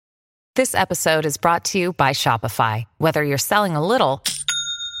This episode is brought to you by Shopify. Whether you're selling a little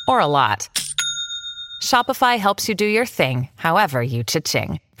or a lot, Shopify helps you do your thing, however you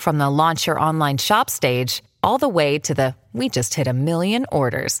cha-ching. From the launch your online shop stage, all the way to the we just hit 1 million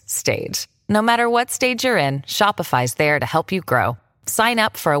orders stage. No matter what stage you're in, Shopify's there to help you grow. Sign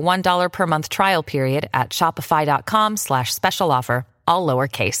up for a $1 per month trial period at shopify.com/special offer, all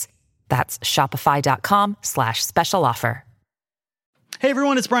lowercase. That's shopify.com/special offer. Hey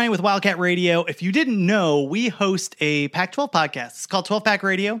everyone, it's Brian with Wildcat Radio. If you didn't know, we host a Pac-12 podcast. It's called 12 Pack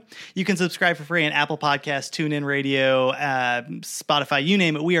Radio. You can subscribe for free on Apple Podcasts, TuneIn Radio, Spotify, you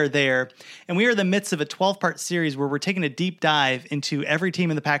name it, we are there. And we are in the midst of a 12-part series where we're taking a deep dive into every team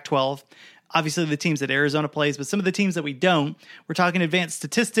in the Pac-12. Obviously the teams that Arizona plays, but some of the teams that we don't. We're talking advanced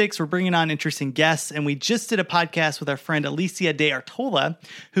statistics. We're bringing on interesting guests. And we just did a podcast with our friend Alicia De Artola,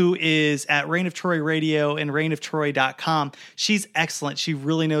 who is at Reign of Troy Radio and reignoftroy.com. She's excellent. She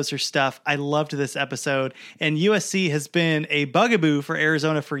really knows her stuff. I loved this episode. And USC has been a bugaboo for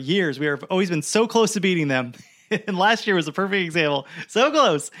Arizona for years. We have always been so close to beating them. And last year was a perfect example. So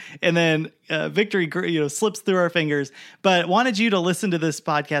close. And then victory, slips through our fingers. But wanted you to listen to this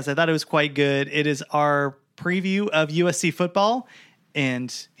podcast. I thought it was quite good. It is our preview of USC football.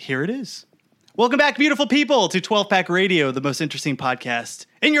 And here it is. Welcome back, beautiful people, to 12 Pack Radio, the most interesting podcast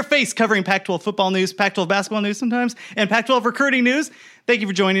in your face, covering Pac-12 football news, Pac-12 basketball news sometimes, and Pac-12 recruiting news. Thank you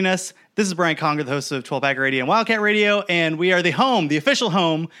for joining us. This is Brian Conger, the host of 12 Pack Radio and Wildcat Radio, and we are the official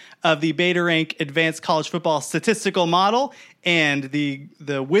home of the Beta Rank Advanced College Football Statistical Model, and the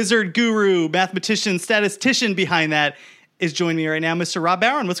wizard guru, mathematician, statistician behind that is joining me right now, Mr. Rob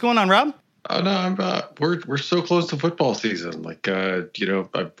Bowen. What's going on, Rob? Oh no, we're so close to football season.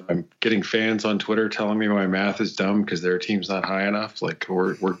 I'm getting fans on Twitter telling me my math is dumb because their team's not high enough. Like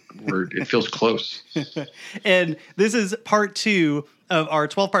it feels close. And this is part 2 of our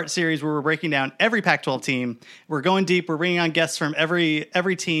 12-part series where we're breaking down every Pac-12 team. We're going deep. We're bringing on guests from every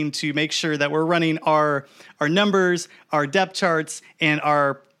team to make sure that we're running our numbers, our depth charts, and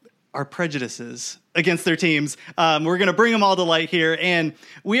our prejudices against their teams. We're going to bring them all to light here. And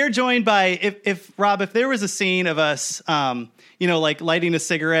we are joined by, if Rob, if there was a scene of us, like lighting a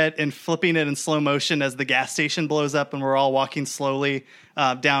cigarette and flipping it in slow motion as the gas station blows up and we're all walking slowly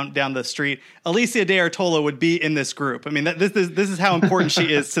down the street, Alicia De Artola would be in this group. I mean, this is how important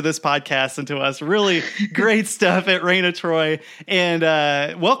she is to this podcast and to us. Really great stuff at Reign of Troy. And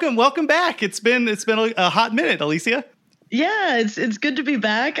welcome back. It's been a hot minute, Alicia. Yeah, it's good to be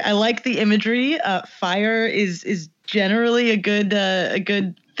back. I like the imagery. Fire is generally a good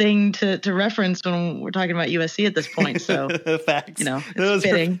thing to reference when we're talking about USC at this point. So facts. It's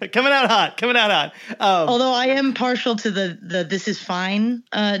fitting. Coming out hot. Although I am partial to the "This is fine"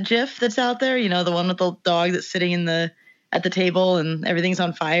 GIF that's out there. The one with the dog that's sitting at the table and everything's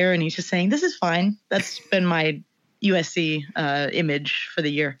on fire, and he's just saying, "This is fine." That's been my USC image for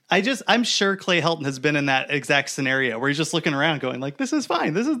the year. I'm sure Clay Helton has been in that exact scenario where he's just looking around going like, this is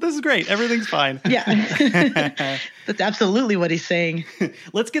fine. This is great. Everything's fine. Yeah. That's absolutely what he's saying.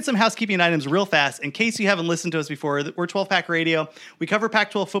 Let's get some housekeeping items real fast. In case you haven't listened to us before, we're 12 Pack Radio. We cover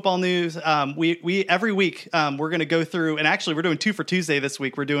Pac-12 football news. We every week we're going to go through, and actually we're doing 2 for Tuesday this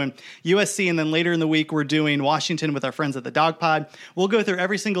week. We're doing USC, and then later in the week we're doing Washington with our friends at the Dog Pod. We'll go through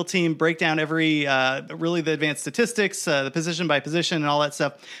every single team, break down every really the advanced statistics, the position by position, and all that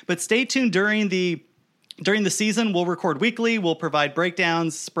stuff. But stay tuned during the season. We'll record weekly. We'll provide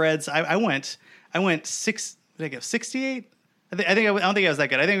breakdowns, spreads. I went 68. I don't think I was that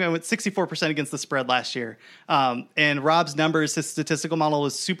good. I think I went 64% against the spread last year. And Rob's numbers, his statistical model,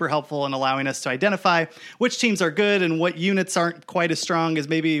 was super helpful in allowing us to identify which teams are good and what units aren't quite as strong as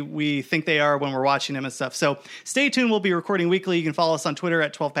maybe we think they are when we're watching them and stuff. So stay tuned. We'll be recording weekly. You can follow us on Twitter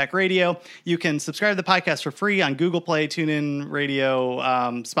at 12 Pack Radio. You can subscribe to the podcast for free on Google Play, TuneIn Radio,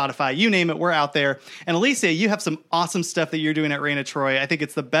 Spotify, you name it. We're out there. And Alicia, you have some awesome stuff that you're doing at Reign of Troy. I think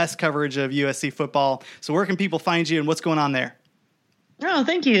it's the best coverage of USC football. So where can people find you and what's going on there? Oh,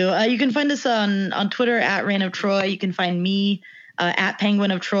 thank you. You can find us on Twitter at Reign of Troy. You can find me at Penguin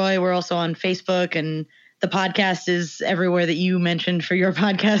of Troy. We're also on Facebook, and the podcast is everywhere that you mentioned for your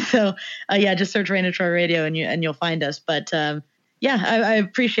podcast. So just search Reign of Troy Radio and you'll find us. But I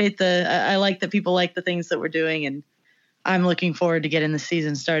appreciate I like that people like the things that we're doing, and I'm looking forward to getting the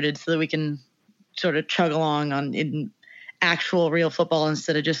season started so that we can sort of chug along in actual real football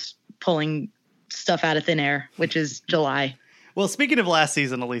instead of just pulling stuff out of thin air, which is July. Well, speaking of last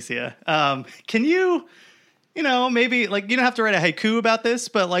season, Alicia, can you, maybe like you don't have to write a haiku about this,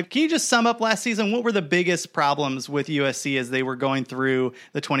 but like, can you just sum up last season? What were the biggest problems with USC as they were going through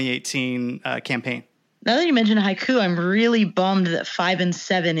the 2018 campaign? Now that you mention haiku, I'm really bummed that 5 and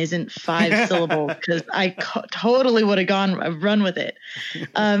 7 isn't 5 syllables because I totally would have run with it. If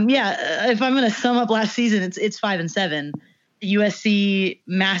I'm going to sum up last season, it's 5 and 7. USC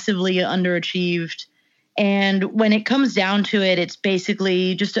massively underachieved. And when it comes down to it, it's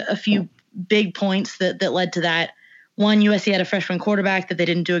basically just a few big points that led to that. One, USC had a freshman quarterback that they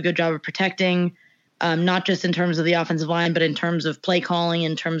didn't do a good job of protecting, not just in terms of the offensive line, but in terms of play calling,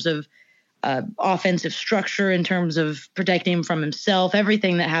 in terms of offensive structure, in terms of protecting him from himself.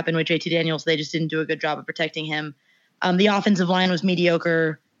 Everything that happened with JT Daniels, they just didn't do a good job of protecting him. The offensive line was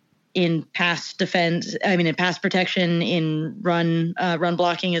mediocre in pass protection, in run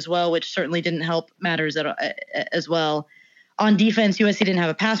blocking as well, which certainly didn't help matters as well. On defense, USC didn't have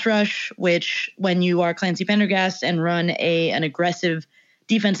a pass rush, which when you are Clancy Pendergast and run an aggressive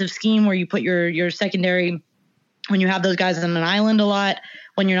defensive scheme where you put your secondary, when you have those guys on an island a lot,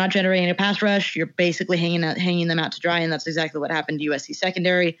 when you're not generating a pass rush, you're basically hanging them out to dry, and that's exactly what happened to USC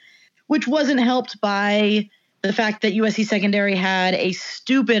secondary, which wasn't helped by the fact that USC secondary had a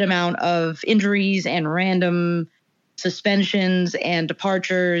stupid amount of injuries and random suspensions and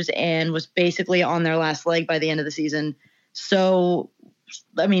departures and was basically on their last leg by the end of the season. So,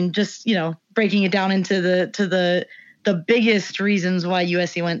 I mean, just, breaking it down into the biggest reasons why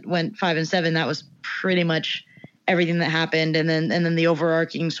USC went 5 and 7, that was pretty much everything that happened. And then the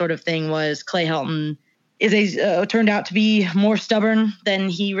overarching sort of thing was Clay Helton turned out to be more stubborn than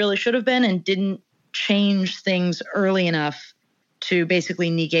he really should have been and didn't change things early enough to basically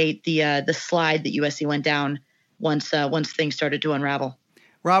negate the slide that USC went down once things started to unravel.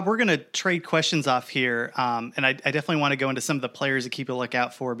 Rob, we're going to trade questions off here, and I definitely want to go into some of the players to keep a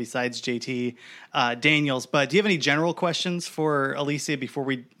lookout for besides JT Daniels. But do you have any general questions for Alicia before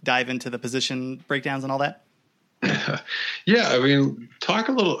we dive into the position breakdowns and all that? Yeah, I mean, talk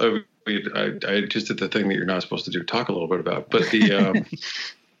a little. I just did the thing that you're not supposed to do. Talk a little bit about, but the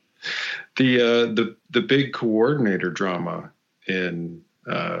the big coordinator drama in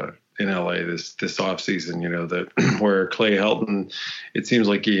LA this offseason, that where Clay Helton, it seems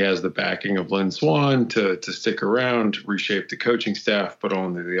like he has the backing of Lynn Swann to stick around, to reshape the coaching staff, but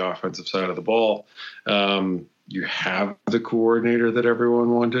only the offensive side of the ball. You have the coordinator that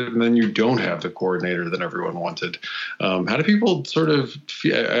everyone wanted, and then you don't have the coordinator that everyone wanted. How do people sort of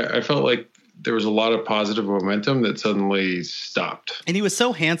feel? I felt like there was a lot of positive momentum that suddenly stopped. And he was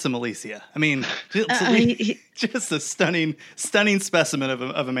so handsome, Alicia. I mean, just a stunning specimen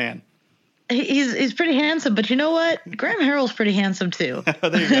of a man. He's pretty handsome, but you know what? Graham Harrell's pretty handsome too. Oh,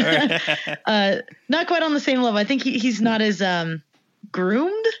 there you go. Not quite on the same level. I think he's not as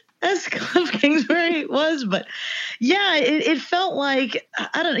groomed as Cliff Kingsbury was, but yeah, it felt like,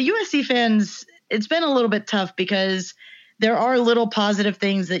 I don't know, USC fans, it's been a little bit tough because there are little positive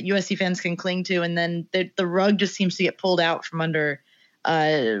things that USC fans can cling to, and then the rug just seems to get pulled out from under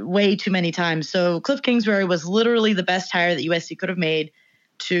way too many times. So Cliff Kingsbury was literally the best hire that USC could have made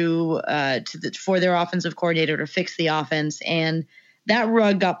for their offensive coordinator to fix the offense, and that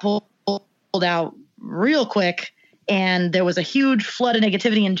rug got pulled out real quick. And there was a huge flood of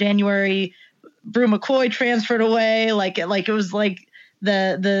negativity in January. Brew McCoy transferred away, like it was like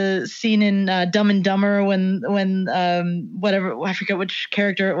the scene in Dumb and Dumber when whatever, I forget which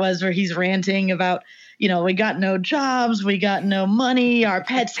character it was, where he's ranting about, we got no jobs, we got no money, our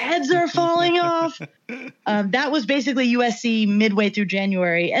pets' heads are falling off. That was basically USC midway through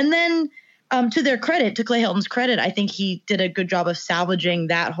January, and then. To their credit, to Clay Helton's credit, I think he did a good job of salvaging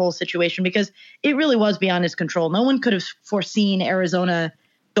that whole situation because it really was beyond his control. No one could have foreseen Arizona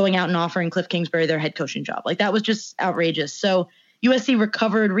going out and offering Cliff Kingsbury their head coaching job. Like, that was just outrageous. So USC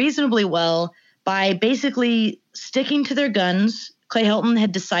recovered reasonably well by basically sticking to their guns. Clay Helton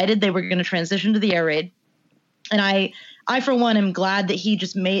had decided they were going to transition to the air raid. And I for one, am glad that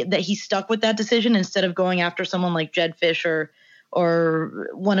he stuck with that decision instead of going after someone like Jedd Fisch or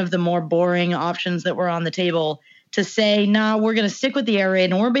one of the more boring options that were on the table, to say, nah, we're going to stick with the air raid,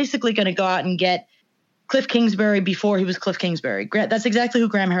 and we're basically going to go out and get Cliff Kingsbury before he was Cliff Kingsbury. That's exactly who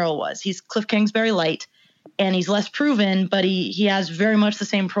Graham Harrell was. He's Cliff Kingsbury light, and he's less proven, but he has very much the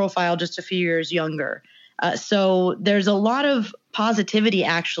same profile, just a few years younger. So there's a lot of positivity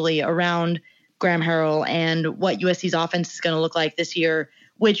actually around Graham Harrell and what USC's offense is going to look like this year,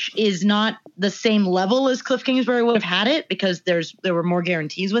 which is not the same level as Cliff Kingsbury would have had it because there were more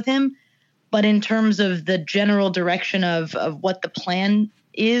guarantees with him. But in terms of the general direction of what the plan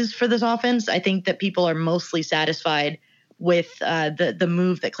is for this offense, I think that people are mostly satisfied with the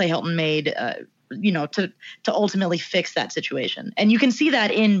move that Clay Helton made, to ultimately fix that situation. And you can see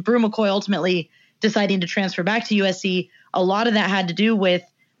that in Brew McCoy ultimately deciding to transfer back to USC. A lot of that had to do with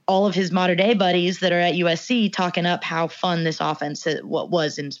all of his modern day buddies that are at USC talking up how fun this offense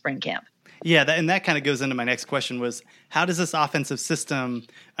was in spring camp. Yeah, and that kind of goes into my next question was, how does this offensive system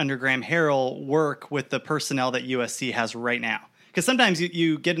under Graham Harrell work with the personnel that USC has right now? Because sometimes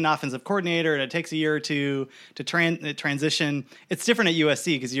you get an offensive coordinator and it takes a year or two to transition. It's different at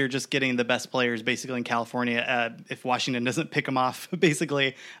USC because you're just getting the best players basically in California. If Washington doesn't pick them off,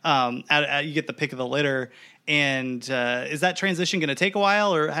 basically, you get the pick of the litter. And is that transition going to take a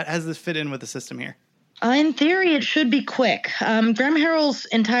while, or how does this fit in with the system here? In theory, it should be quick. Graham Harrell's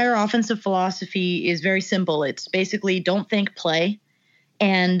entire offensive philosophy is very simple. It's basically don't think, play.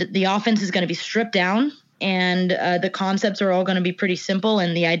 And the offense is going to be stripped down, and the concepts are all going to be pretty simple.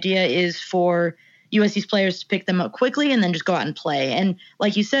 And the idea is for USC's players to pick them up quickly and then just go out and play. And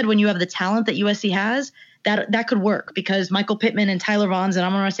like you said, when you have the talent that USC has, that could work, because Michael Pittman and Tyler Vaughns and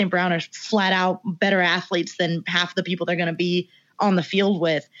Amon-Ra St. Brown are flat out better athletes than half the people they're going to be on the field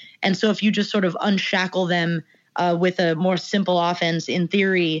with. And so if you just sort of unshackle them with a more simple offense, in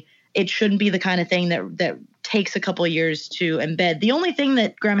theory, it shouldn't be the kind of thing that takes a couple of years to embed. The only thing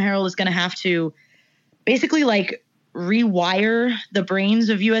that Graham Harrell is going to have to basically like rewire the brains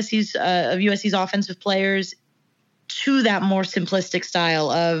of USC's offensive players to that more simplistic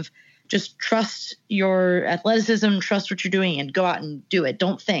style of just trust your athleticism, trust what you're doing, and go out and do it.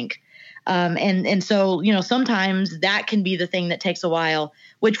 Don't think. And so, sometimes that can be the thing that takes a while,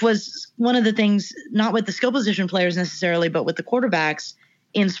 which was one of the things, not with the skill position players necessarily, but with the quarterbacks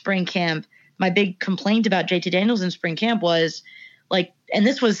in spring camp. My big complaint about JT Daniels in spring camp was like, and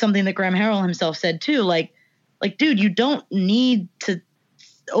this was something that Graham Harrell himself said too, like, dude, you don't need to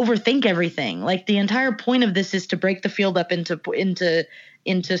overthink everything. Like, the entire point of this is to break the field up into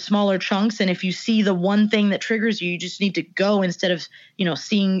smaller chunks. And if you see the one thing that triggers you, you just need to go instead of,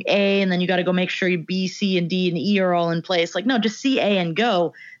 seeing A and then you got to go make sure B, C, and D and E are all in place. Like, no, just see A and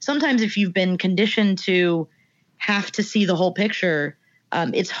go. Sometimes if you've been conditioned to have to see the whole picture,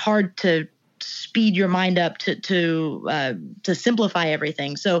 it's hard to speed your mind up to simplify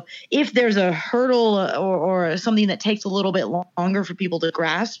everything. So if there's a hurdle or something that takes a little bit longer for people to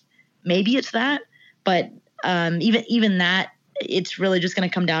grasp, maybe it's that. But even that, it's really just going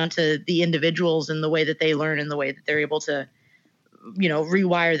to come down to the individuals and the way that they learn and the way that they're able to,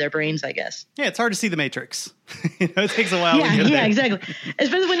 rewire their brains, I guess. Yeah, it's hard to see the Matrix. It takes a while. Yeah, exactly.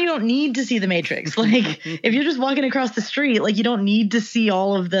 Especially when you don't need to see the Matrix. Like, if you're just walking across the street, like, you don't need to see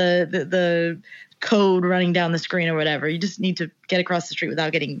all of the code running down the screen or whatever. You just need to get across the street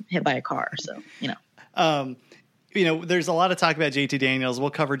without getting hit by a car. So, there's a lot of talk about JT Daniels.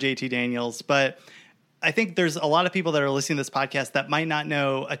 We'll cover JT Daniels, but I think there's a lot of people that are listening to this podcast that might not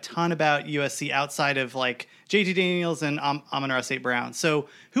know a ton about USC outside of like JT Daniels and Amon-Ra St. Brown. So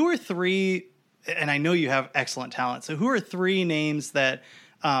who are three, and I know you have excellent talent, so who are three names that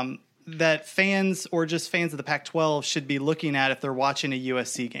that fans or just fans of the Pac-12 should be looking at if they're watching a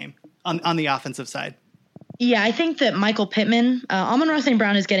USC game on the offensive side? Yeah, I think that Michael Pittman, Amon-Ra St.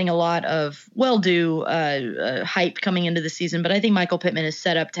 Brown is getting a lot of well-due hype coming into the season, but I think Michael Pittman is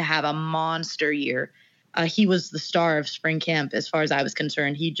set up to have a monster year. He was the star of spring camp as far as I was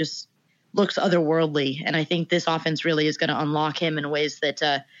concerned. He just looks otherworldly, and I think this offense really is going to unlock him in ways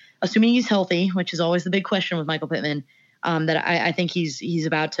that, assuming he's healthy, which is always the big question with Michael Pittman, that I think he's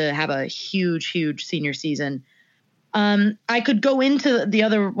about to have a huge, huge senior season. I could go into the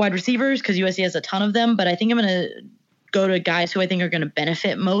other wide receivers because USC has a ton of them, but I think I'm going to go to guys who I think are going to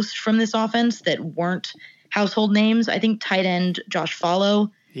benefit most from this offense that weren't household names. I think tight end Josh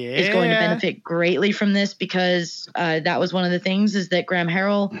Follow is going to benefit greatly from this because that was one of the things is that Graham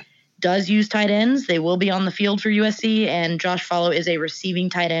Harrell does use tight ends. They will be on the field for USC, and Josh Follow is a receiving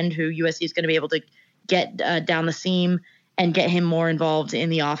tight end who USC is going to be able to get down the seam and get him more involved in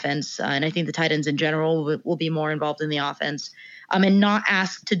the offense. And I think the tight ends in general will be more involved in the offense and not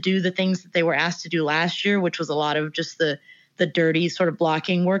asked to do the things that they were asked to do last year, which was a lot of just the dirty sort of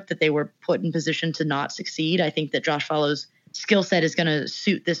blocking work that they were put in position to not succeed. I think that Josh Follow's skill set is going to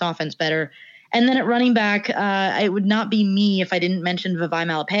suit this offense better. And then at running back, it would not be me if I didn't mention Vavae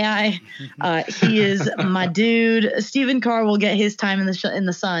Malepeai. He is my dude. Stephen Carr will get his time in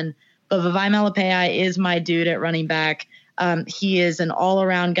the sun, but Vavae Malepeai is my dude at running back. He is an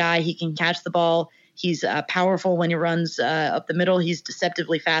all-around guy. He can catch the ball. He's powerful when he runs up the middle. He's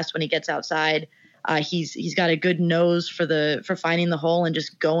deceptively fast when he gets outside. He's got a good nose for finding the hole and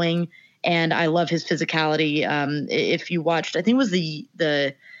just going. And I love his physicality. If you watched, I think it was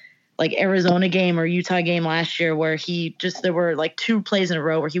the like Arizona game or Utah game last year where there were like 2 plays in a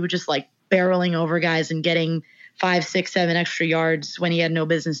row where he was just like barreling over guys and getting 5, 6, 7 extra yards when he had no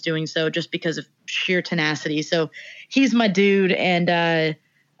business doing so just because of sheer tenacity. So he's my dude. And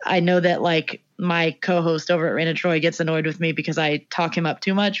I know that like my co-host over at Rain of Troy gets annoyed with me because I talk him up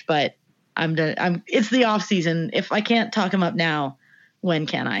too much, but it's the off season. If I can't talk him up now, when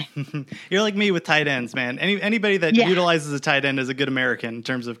can I? You're like me with tight ends, man. Anybody that utilizes a tight end is a good American in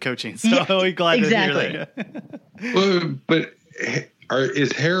terms of coaching. So I'm glad to hear that. Well, but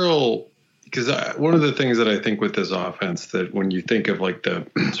is Harrell, because one of the things that I think with this offense, that when you think of like the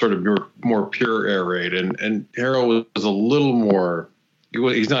sort of more pure air raid, and Harrell was a little more,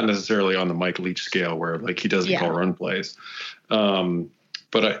 he's not necessarily on the Mike Leach scale where like he doesn't call run plays.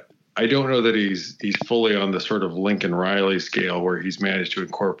 But I don't know that he's fully on the sort of Lincoln Riley scale where he's managed to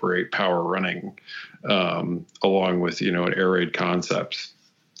incorporate power running along with, an air raid concepts.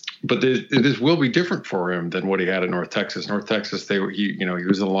 But this will be different for him than what he had at North Texas. North Texas, he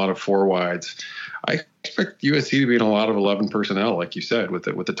was in a lot of 4 wides. I expect USC to be in a lot of 11 personnel, like you said, with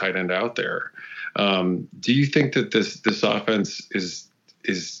the tight end out there. Do you think that this offense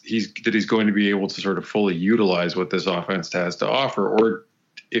he's going to be able to sort of fully utilize what this offense has to offer, or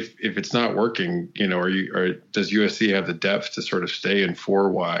if it's not working, does USC have the depth to sort of stay in 4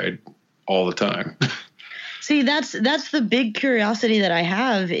 wide all the time? See, that's the big curiosity that I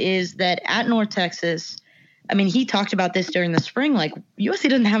have, is that at North Texas, I mean, he talked about this during the spring, like USC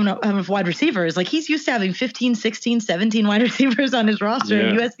doesn't have enough wide receivers. Like he's used to having 15, 16, 17 wide receivers on his roster. Yeah.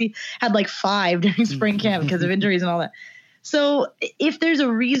 And USC had like 5 during spring camp because of injuries and all that. So if there's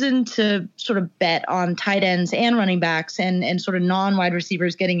a reason to sort of bet on tight ends and running backs and sort of non-wide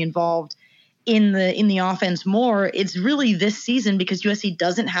receivers getting involved in the offense more, it's really this season, because USC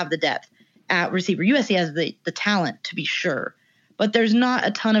doesn't have the depth at receiver. USC has the talent, to be sure, but there's not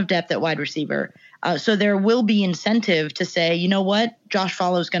a ton of depth at wide receiver. So there will be incentive to say, you know what, Josh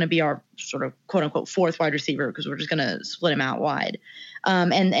Follow is going to be our sort of quote unquote 4th wide receiver, because we're just going to split him out wide.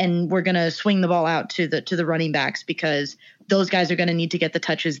 And we're going to swing the ball out to the running backs, because those guys are going to need to get the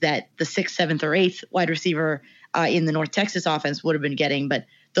touches that the 6th, 7th, or 8th wide receiver in the North Texas offense would have been getting. But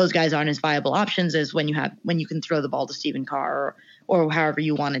those guys aren't as viable options as when you can throw the ball to Stephen Carr or however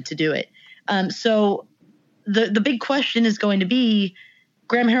you wanted to do it. So the big question is going to be,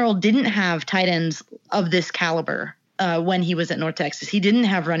 Graham Harrell didn't have tight ends of this caliber when he was at North Texas. He didn't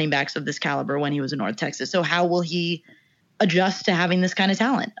have running backs of this caliber when he was at North Texas. So how will he adjust to having this kind of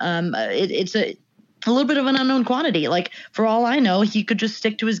talent? It's a little bit of an unknown quantity. Like, for all I know, he could just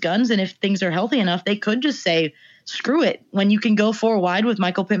stick to his guns, and if things are healthy enough, they could just say, screw it. When you can go 4 wide with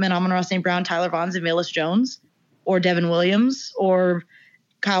Michael Pittman, Amon-Ra St. Brown, Tyler Vaughn, and Velus Jones, or Devin Williams, or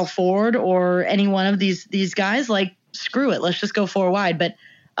Kyle Ford, or any one of these guys, like, screw it. Let's just go 4 wide. But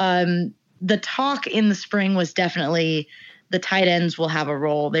the talk in the spring was definitely the tight ends will have a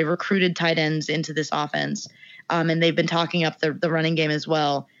role. They recruited tight ends into this offense, and they've been talking up the running game as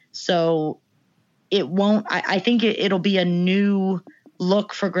well. So it won't – I think it'll be a new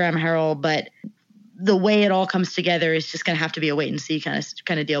look for Graham Harrell, but the way it all comes together is just going to have to be a wait and see kind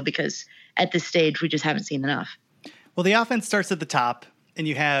of deal, because at this stage we just haven't seen enough. Well, the offense starts at the top, and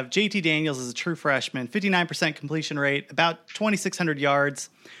you have JT Daniels as a true freshman, 59% completion rate, about 2,600 yards,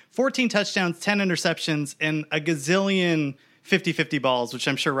 14 touchdowns, 10 interceptions, and a gazillion 50-50 balls, which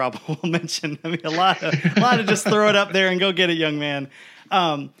I'm sure Rob will mention. I mean, a lot of just throw it up there and go get it, young man.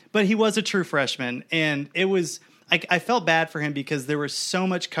 But he was a true freshman, and it was I felt bad for him because there was so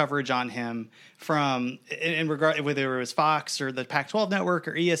much coverage on him from in regard whether it was Fox or the Pac-12 network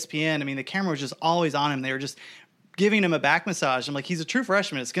or ESPN. I mean, the camera was just always on him. They were just giving him a back massage. I'm like, he's a true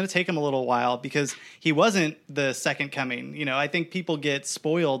freshman. It's going to take him a little while because he wasn't the second coming. You know, I think people get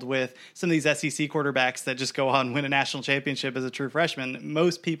spoiled with some of these SEC quarterbacks that just go on and win a national championship as a true freshman.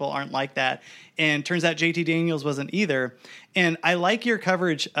 Most people aren't like that. And turns out JT Daniels wasn't either. And I like your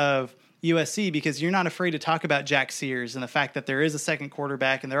coverage of USC because you're not afraid to talk about Jack Sears and the fact that there is a second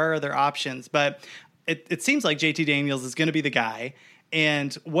quarterback and there are other options. But it seems like JT Daniels is going to be the guy.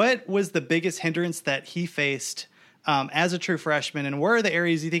 And what was the biggest hindrance that he faced as a true freshman, and where are the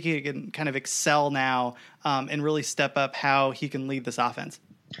areas you think he can kind of excel now and really step up how he can lead this offense?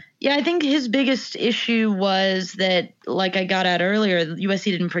 Yeah, I think his biggest issue was that, like I got at earlier, USC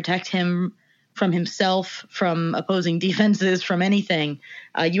didn't protect him from himself, from opposing defenses, from anything.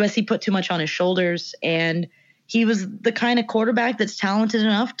 USC put too much on his shoulders, and he was the kind of quarterback that's talented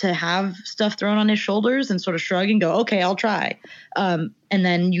enough to have stuff thrown on his shoulders and sort of shrug and go, okay, I'll try. And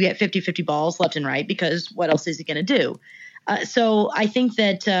then you get 50-50 balls left and right because what else is he going to do? So I think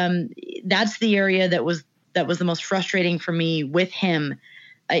that that's the area that was the most frustrating for me with him,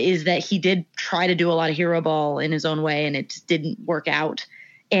 is that he did try to do a lot of hero ball in his own way and it just didn't work out.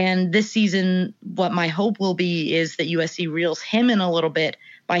 And this season, what my hope will be is that USC reels him in a little bit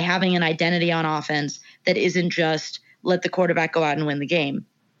by having an identity on offense that isn't just let the quarterback go out and win the game.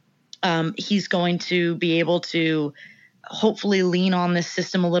 He's going to be able to hopefully lean on this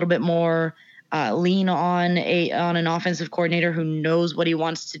system a little bit more, lean on an offensive coordinator who knows what he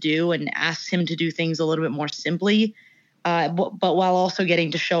wants to do and asks him to do things a little bit more simply, but while also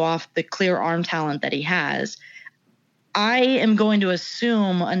getting to show off the clear arm talent that he has. I am going to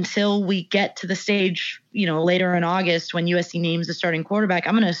assume until we get to the stage, later in August when USC names the starting quarterback,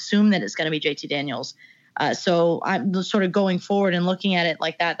 I'm going to assume that it's going to be JT Daniels. So I'm sort of going forward and looking at it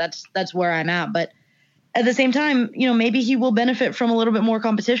like that. That's where I'm at. But at the same time, maybe he will benefit from a little bit more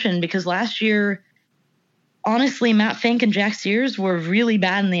competition, because last year, honestly, Matt Fink and Jack Sears were really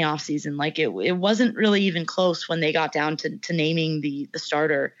bad in the offseason. Like it wasn't really even close when they got down to naming the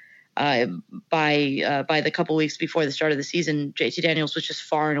starter. By the couple weeks before the start of the season, JT Daniels was just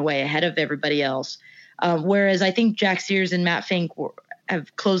far and away ahead of everybody else. Whereas I think Jack Sears and Matt Fink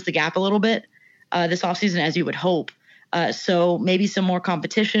have closed the gap a little bit this offseason, as you would hope. So maybe some more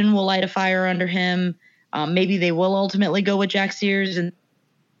competition will light a fire under him. Maybe they will ultimately go with Jack Sears, and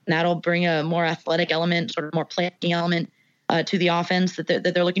that'll bring a more athletic element, sort of more playmaking element to the offense that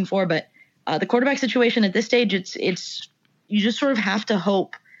they're looking for. But the quarterback situation at this stage, it's you just sort of have to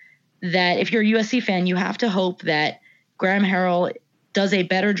hope that if you're a USC fan, you have to hope that Graham Harrell does a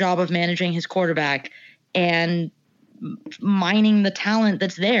better job of managing his quarterback and mining the talent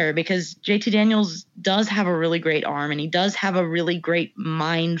that's there, because JT Daniels does have a really great arm and he does have a really great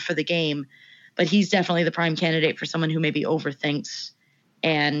mind for the game, but he's definitely the prime candidate for someone who maybe overthinks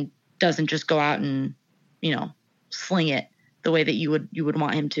and doesn't just go out and, sling it the way that you would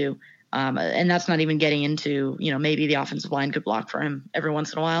want him to. And that's not even getting into, maybe the offensive line could block for him every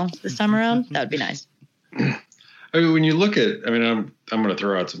once in a while this time around. That would be nice. I mean, when you look at, I'm going to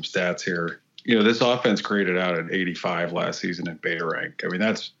throw out some stats here. This offense graded out at 85 last season at beta rank. I mean,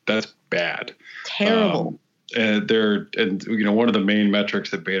 that's bad. Terrible. And one of the main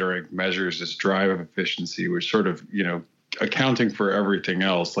metrics that beta rank measures is drive efficiency, which sort of, accounting for everything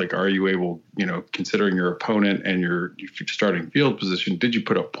else. Like, are you able, considering your opponent and your starting field position, did you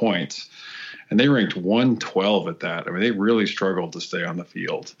put up points? And they ranked 112 at that. I mean, they really struggled to stay on the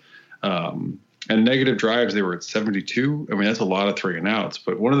field. And negative drives, they were at 72. I mean, that's a lot of 3 and outs.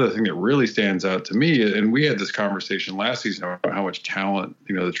 But one of the things that really stands out to me, and we had this conversation last season about how much talent,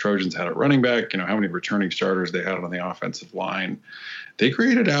 the Trojans had at running back, how many returning starters they had on the offensive line. They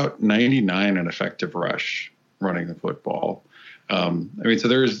graded out 99 in effective rush running the football. So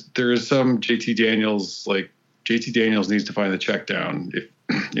there's some JT Daniels, like JT Daniels needs to find the check down. If,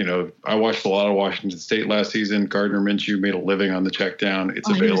 I watched a lot of Washington State last season. Gardner Minshew made a living on the check down. It's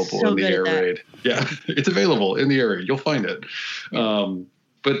available in the air raid. Yeah, it's available in the air raid. You'll find it.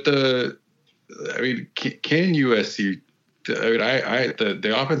 But can USC,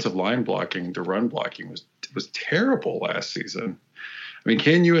 the offensive line blocking, the run blocking was terrible last season. I mean,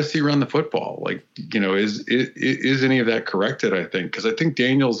 can USC run the football? Like, is any of that corrected? I think, because I think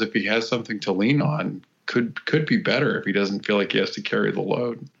Daniels, if he has something to lean on, could be better if he doesn't feel like he has to carry the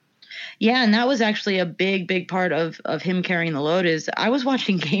load. Yeah, and that was actually a big part of him carrying the load. Is I was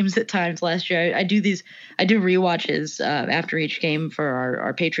watching games at times last year. I do rewatches after each game for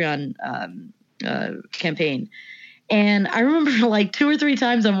our Patreon campaign. And I remember like 2 or 3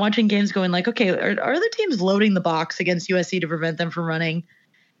 times I'm watching games going like, okay, are other teams loading the box against USC to prevent them from running?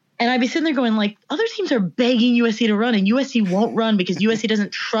 And I'd be sitting there going like, other teams are begging USC to run and USC won't run because USC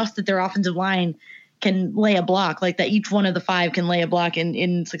doesn't trust that their offensive line can lay a block, like that each one of the 5 can lay a block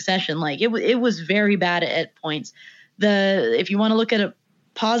in succession. Like it was very bad at points. If you want to look at a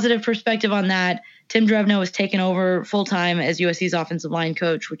positive perspective on that, Tim Drevno has taken over full time as USC's offensive line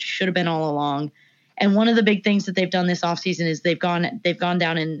coach, which should have been all along. And one of the big things that they've done this offseason is they've gone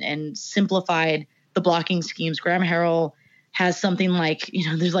down and simplified the blocking schemes. Graham Harrell has something like,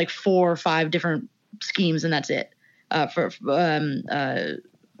 there's like 4 or 5 different schemes, and that's it for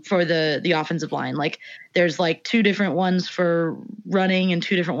the offensive line. Like there's like 2 different ones for running and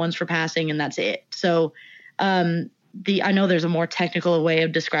 2 different ones for passing, and that's it. So I know there's a more technical way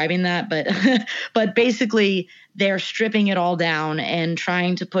of describing that, but basically they're stripping it all down and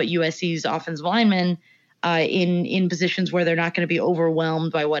trying to put USC's offensive linemen in positions where they're not going to be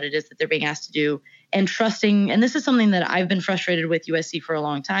overwhelmed by what it is that they're being asked to do, and trusting. And this is something that I've been frustrated with USC for a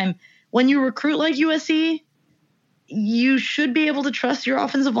long time. When you recruit like USC, you should be able to trust your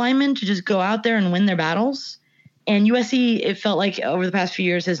offensive linemen to just go out there and win their battles. And USC, it felt like over the past few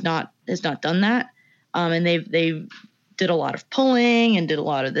years has not done that. And they did a lot of pulling and did a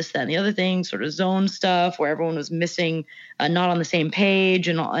lot of this, that, and the other thing, sort of zone stuff where everyone was missing, not on the same page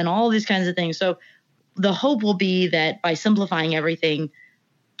and all these kinds of things. So the hope will be that by simplifying everything,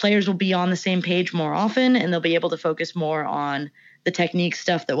 players will be on the same page more often and they'll be able to focus more on the technique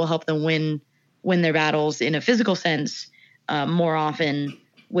stuff that will help them win their battles in a physical sense more often,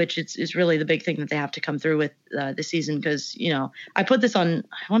 which is really the big thing that they have to come through with this season. Because, I put this on,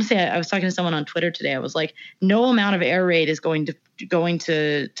 I want to say I was talking to someone on Twitter today. I was like, no amount of air raid is going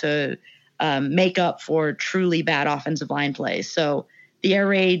to make up for truly bad offensive line play. So the air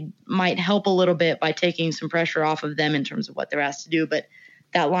raid might help a little bit by taking some pressure off of them in terms of what they're asked to do, but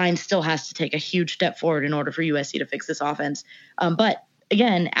that line still has to take a huge step forward in order for USC to fix this offense. But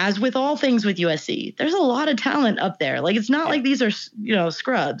again, as with all things with USC, there's a lot of talent up there. Like, it's not like these are,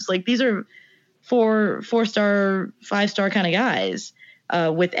 scrubs. Like, these are 4-star, 5-star kind of guys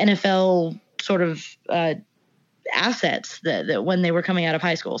with NFL sort of assets that when they were coming out of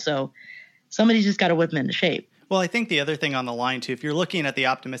high school. So somebody's just got to whip them into shape. Well, I think the other thing on the line, too, if you're looking at the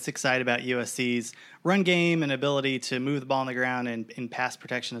optimistic side about USC's run game and ability to move the ball on the ground and in pass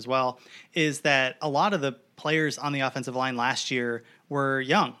protection as well, is that a lot of the players on the offensive line last year were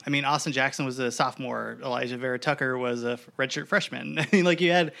young. I mean, Austin Jackson was a sophomore. Elijah Vera Tucker was a redshirt freshman. I mean, like,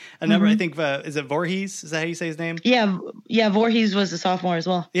 you had a number, I think, is it Voorhees? Is that how you say his name? Yeah, Voorhees was a sophomore as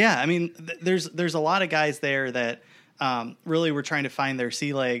well. Yeah, I mean, there's a lot of guys there that really were trying to find their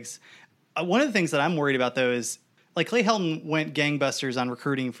sea legs. One of the things that I'm worried about, though, is like Clay Helton went gangbusters on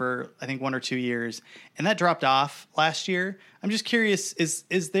recruiting for, I think, 1 or 2 years, and that dropped off last year. I'm just curious,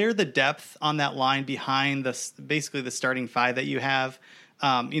 is there the depth on that line behind basically the starting 5 that you have?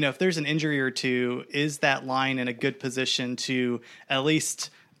 If there's an injury or two, is that line in a good position to at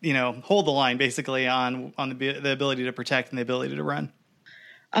least, hold the line basically on the ability to protect and the ability to run?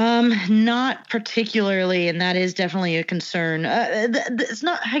 Not particularly, and that is definitely a concern. It's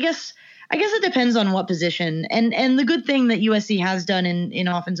not, I guess it depends on what position. And the good thing that USC has done in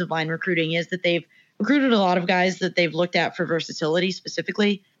offensive line recruiting is that they've recruited a lot of guys that they've looked at for versatility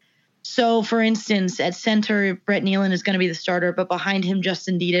specifically. So, for instance, at center, Brett Nealon is going to be the starter, but behind him,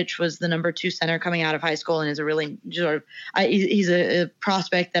 Justin Dietich was the number 2 center coming out of high school and is a really he's a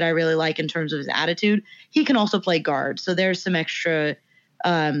prospect that I really like in terms of his attitude. He can also play guard, so there's some extra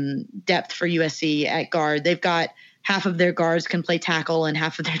depth for USC at guard. They've got half of their guards can play tackle and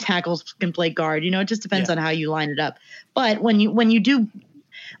half of their tackles can play guard. It just depends on how you line it up. But when you do,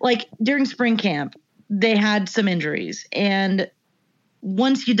 like during spring camp, they had some injuries. And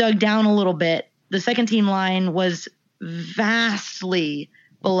once you dug down a little bit, the second team line was vastly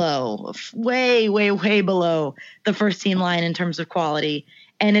below, way, way, way below the first team line in terms of quality.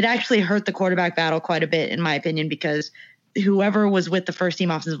 And it actually hurt the quarterback battle quite a bit, in my opinion, because whoever was with the first team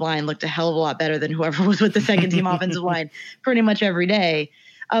offensive line looked a hell of a lot better than whoever was with the second team offensive line pretty much every day.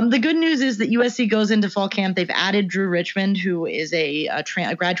 The good news is that USC goes into fall camp. They've added Drew Richmond, who is a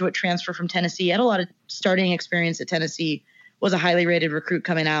graduate transfer from Tennessee. Had a lot of starting experience at Tennessee, was a highly rated recruit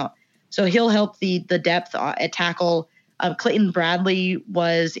coming out. So he'll help the depth at tackle. Clayton Bradley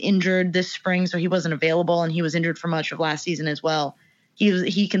was injured this spring, so he wasn't available, and he was injured for much of last season as well.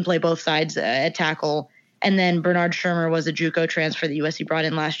 He can play both sides at tackle. And then Bernard Shermer was a JUCO transfer that USC brought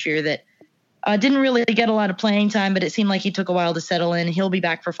in last year that didn't really get a lot of playing time, but it seemed like he took a while to settle in. He'll be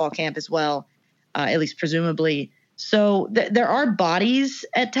back for fall camp as well, at least presumably. So there are bodies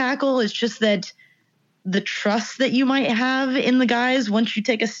at tackle. It's just that the trust that you might have in the guys once you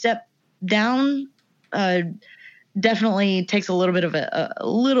take a step down definitely takes a little bit of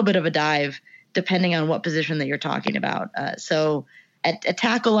a dive, depending on what position that you're talking about. So at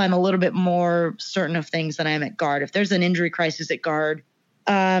tackle, I'm a little bit more certain of things than I am at guard. If there's an injury crisis at guard,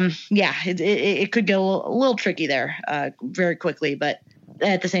 it could get a little tricky there very quickly. But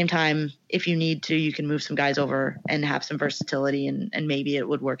at the same time, if you need to, you can move some guys over and have some versatility, and maybe it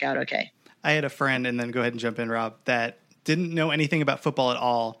would work out okay. I had a friend, and then go ahead and jump in, Rob, that didn't know anything about football at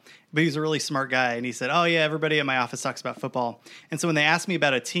all, but he was a really smart guy. And he said, oh, yeah, everybody at my office talks about football. And so when they ask me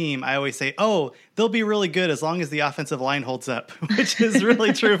about a team, I always say, oh, they'll be really good as long as the offensive line holds up, which is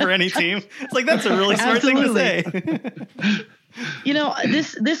really true for any team. It's like, that's a really smart thing to say.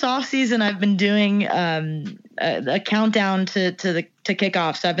 This offseason, I've been doing a countdown to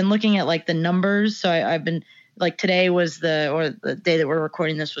kickoff. So I've been looking at like the numbers. So I've been like, today was the day that we're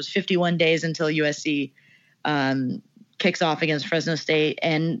recording this was 51 days until USC kicks off against Fresno State.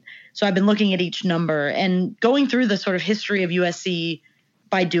 And so I've been looking at each number and going through the sort of history of USC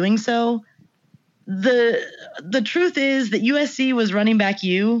by doing so. The truth is that USC was running back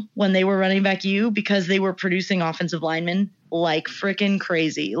U when they were running back U because they were producing offensive linemen like freaking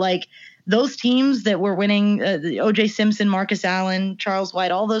crazy. Like those teams that were winning, OJ Simpson, Marcus Allen, Charles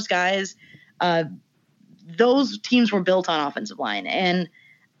White, all those guys, those teams were built on offensive line. And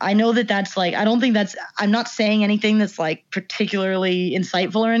I know that's like, I'm not saying anything that's like particularly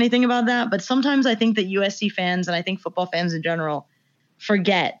insightful or anything about that, but sometimes I think that USC fans and I think football fans in general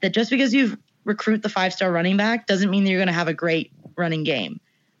forget that just because you recruit the 5-star running back doesn't mean that you're going to have a great running game.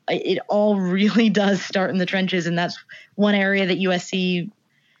 It all really does start in the trenches, and that's one area that USC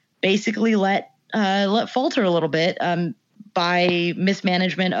basically let falter a little bit by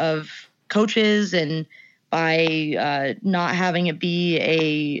mismanagement of coaches and by not having it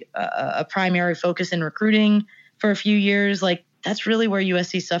be a primary focus in recruiting for a few years. Like, that's really where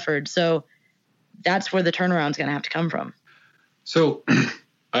USC suffered. So that's where the turnaround is going to have to come from. So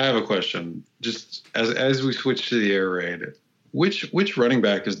I have a question. Just as we switch to the air raid, which running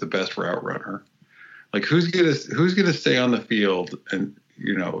back is the best route runner? Like, who's gonna stay on the field and,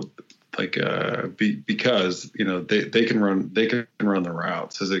 you know, like because, you know, they can run the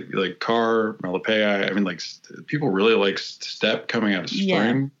routes. Is it like Carr, Malepeai? I mean, like, people really like Stepp coming out of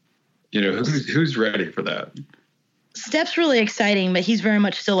spring. Yeah. You know, who's ready for that? Stepp's really exciting, but he's very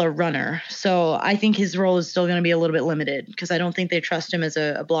much still a runner. So I think his role is still going to be a little bit limited because I don't think they trust him as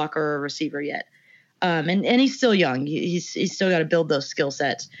a blocker or a receiver yet. And he's still young. He's still got to build those skill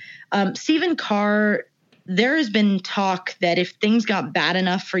sets. Stephen Carr, there has been talk that if things got bad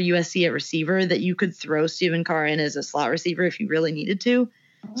enough for USC at receiver, that you could throw Stephen Carr in as a slot receiver if you really needed to.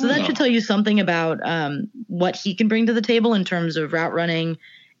 So that should tell you something about what he can bring to the table in terms of route running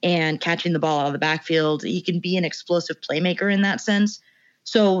and catching the ball out of the backfield. He can be an explosive playmaker in that sense.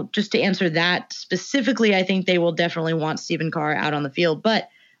 So just to answer that specifically, I think they will definitely want Stephen Carr out on the field. But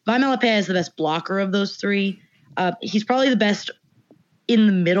Vi Malepeai is the best blocker of those three. He's probably the best in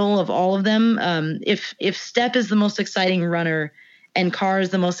the middle of all of them. If Stepp is the most exciting runner and Carr is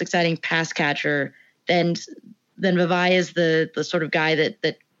the most exciting pass catcher, then Vavae is the sort of guy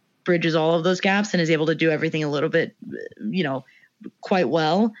that bridges all of those gaps and is able to do everything a little bit, you know, quite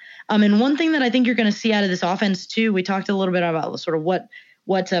well. And one thing that I think you're going to see out of this offense too, we talked a little bit about sort of what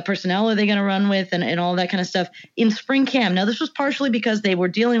personnel are they going to run with and all that kind of stuff in spring camp. Now, this was partially because they were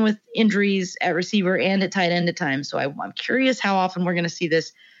dealing with injuries at receiver and at tight end at times. So I'm curious how often we're going to see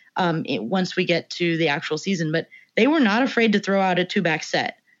this once we get to the actual season. But they were not afraid to throw out a 2-back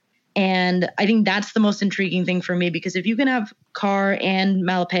set. And I think that's the most intriguing thing for me, because if you can have Carr and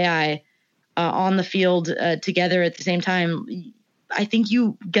Malepeai on the field together at the same time, I think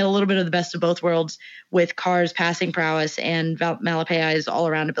you get a little bit of the best of both worlds with Carr's passing prowess and Malepeai's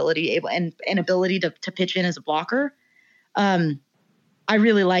all-around ability and ability to pitch in as a blocker. I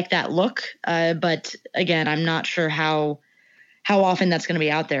really like that look, but again, I'm not sure how often that's going to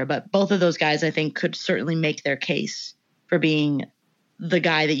be out there. But both of those guys, I think, could certainly make their case for being the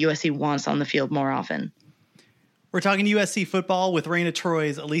guy that USC wants on the field more often. We're talking USC football with Reign of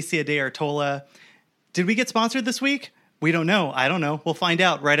Troy's Alicia De Artola. Did we get sponsored this week? We don't know. I don't know. We'll find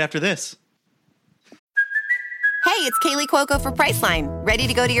out right after this. Hey, it's Kaylee Cuoco for Priceline. Ready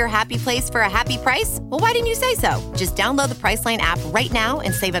to go to your happy place for a happy price? Well, why didn't you say so? Just download the Priceline app right now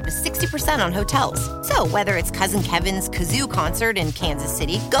and save up to 60% on hotels. So whether it's Cousin Kevin's Kazoo Concert in Kansas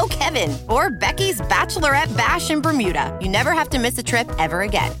City, go Kevin, or Becky's Bachelorette Bash in Bermuda, you never have to miss a trip ever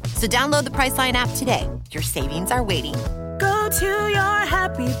again. So download the Priceline app today. Your savings are waiting. Go to your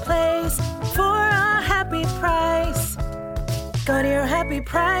happy place for a happy price. Go to your happy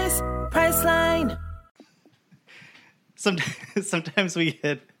price, Priceline. Sometimes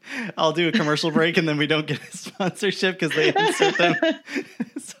I'll do a commercial break and then we don't get a sponsorship because they insert them.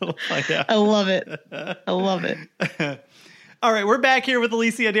 So we'll find out. I love it. All right, we're back here with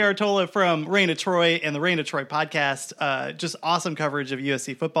Alicia De Artola from Reign of Troy and the Reign of Troy podcast. Just awesome coverage of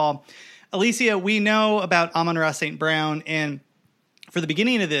USC football. Alicia, we know about Amon-Ra St. Brown, and for the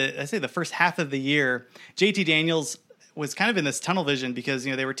beginning of the first half of the year, JT Daniels was kind of in this tunnel vision because,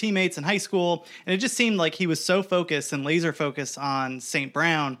 you know, they were teammates in high school, and it just seemed like he was so focused and laser focused on St.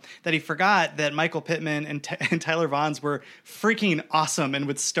 Brown that he forgot that Michael Pittman and Tyler Vaughns were freaking awesome and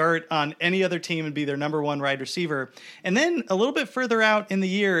would start on any other team and be their number one wide receiver. And then a little bit further out in the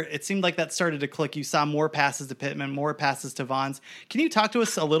year, it seemed like that started to click. You saw more passes to Pittman, more passes to Vaughns. Can you talk to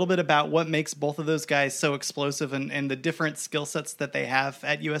us a little bit about what makes both of those guys so explosive and the different skill sets that they have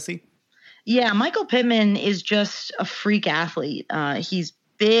at USC? Yeah, Michael Pittman is just a freak athlete. He's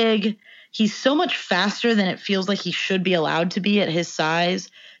big. He's so much faster than it feels like he should be allowed to be at his size.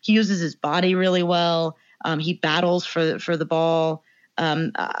 He uses his body really well. He battles for the ball.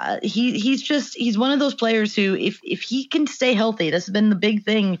 He's one of those players who, if he can stay healthy, this has been the big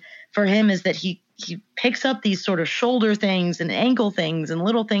thing for him, is that he picks up these sort of shoulder things and ankle things and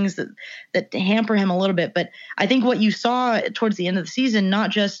little things that hamper him a little bit. But I think what you saw towards the end of the season, not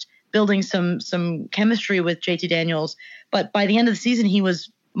just building some chemistry with JT Daniels, but by the end of the season, he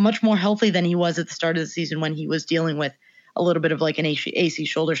was much more healthy than he was at the start of the season when he was dealing with a little bit of like an AC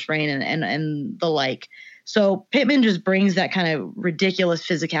shoulder sprain and the like. So Pittman just brings that kind of ridiculous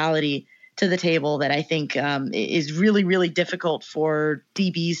physicality to the table that I think is really, really difficult for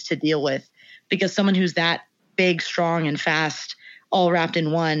DBs to deal with, because someone who's that big, strong, and fast, all wrapped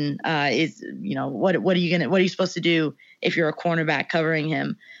in one, is, you know, what are you supposed to do if you're a cornerback covering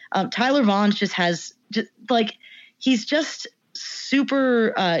him? Tyler Vaughn he's just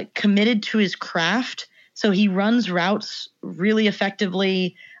super committed to his craft. So he runs routes really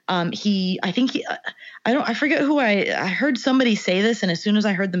effectively. I forget who I heard somebody say this, and as soon as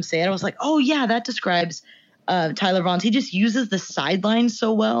I heard them say it, I was like, oh yeah, that describes Tyler Vaughn. He just uses the sidelines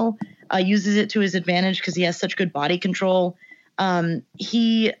so well, uses it to his advantage because he has such good body control. I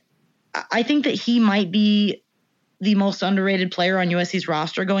think that he might be the most underrated player on USC's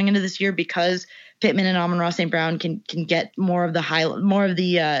roster going into this year, because Pittman and Amon-Ra St. Brown can get more of the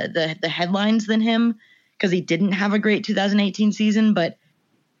headlines than him, because he didn't have a great 2018 season. But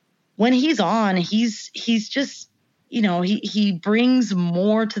when he's on, he's just, you know, he brings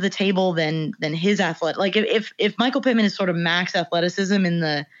more to the table than his athletic. Like if Michael Pittman is sort of max athleticism in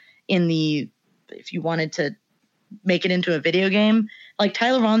the if you wanted to make it into a video game, like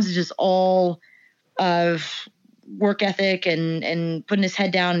Tyler Vaughn's is just all of work ethic and putting his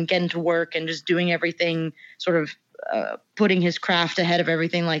head down and getting to work and just doing everything, sort of putting his craft ahead of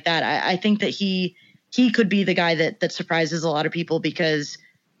everything like that. I think that he could be the guy that surprises a lot of people, because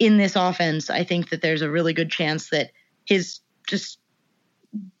in this offense, I think that there's a really good chance that his just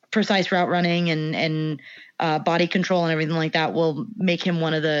precise route running and body control and everything like that will make him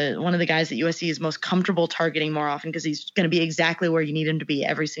one of the guys that USC is most comfortable targeting more often, because he's going to be exactly where you need him to be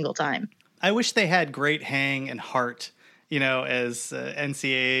every single time. I wish they had Great Hang and Hart, you know, as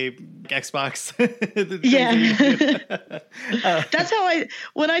NCAA Xbox. Yeah. That's how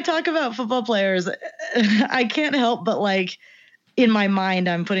when I talk about football players, I can't help but, like, in my mind,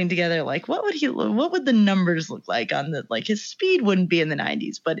 I'm putting together, like, what would the numbers look like on his speed wouldn't be in the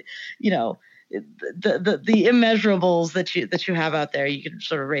 90s, but, you know, the immeasurables that you have out there, you can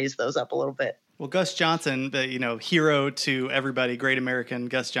sort of raise those up a little bit. Well, Gus Johnson, the, you know, hero to everybody, great American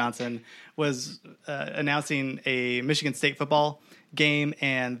Gus Johnson, was announcing a Michigan State football game,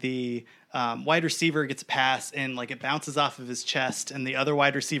 and the wide receiver gets a pass and, like, it bounces off of his chest, and the other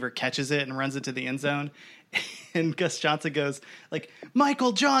wide receiver catches it and runs it to the end zone. And Gus Johnson goes, like,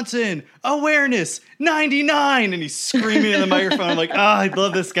 Michael Johnson, awareness, 99, and he's screaming in the microphone. I'm like, I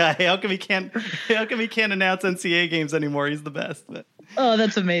love this guy. How come he can't announce NCAA games anymore? He's the best. But. Oh,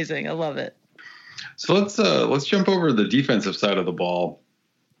 that's amazing. I love it. So let's jump over to the defensive side of the ball,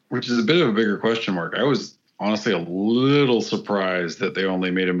 which is a bit of a bigger question mark. I was honestly a little surprised that they only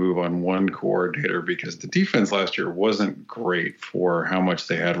made a move on one coordinator, because the defense last year wasn't great for how much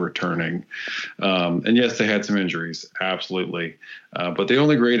they had returning. And yes, they had some injuries, absolutely. But they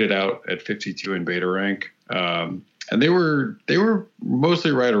only graded out at 52 in beta rank. And they were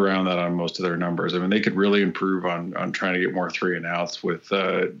mostly right around that on most of their numbers. I mean, they could really improve on trying to get more 3-and-outs with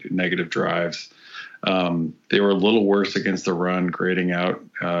negative drives. They were a little worse against the run, grading out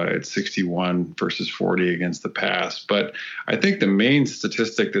at 61 versus 40 against the pass. But I think the main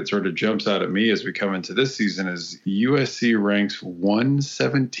statistic that sort of jumps out at me as we come into this season is USC ranks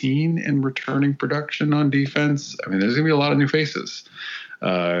 117 in returning production on defense. I mean, there's going to be a lot of new faces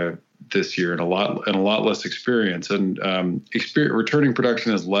this year and a lot less experience. And returning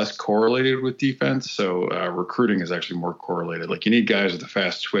production is less correlated with defense, so recruiting is actually more correlated. Like, you need guys with a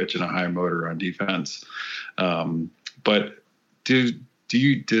fast twitch and a high motor on defense. But do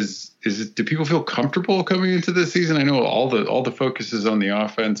people feel comfortable coming into this season? I know all the focus is on the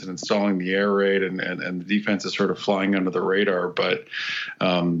offense and installing the air raid, and the defense is sort of flying under the radar, but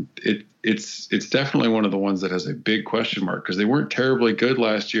it's definitely one of the ones that has a big question mark, because they weren't terribly good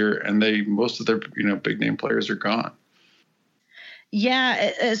last year, and most of their, you know, big name players are gone.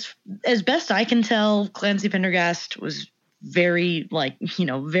 Yeah, as best I can tell, Clancy Pendergast was very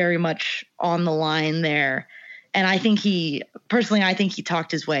much on the line there. And I think he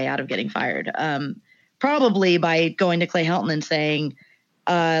talked his way out of getting fired, probably by going to Clay Helton and saying,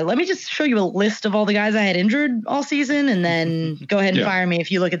 let me just show you a list of all the guys I had injured all season, and then go ahead and fire me if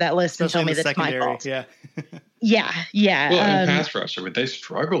you look at that list. Especially and tell me that's my fault. Yeah. Yeah. Well, and pass rush, I mean, they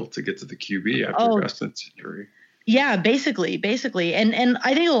struggled to get to the QB after Justin's injury. Yeah, basically. And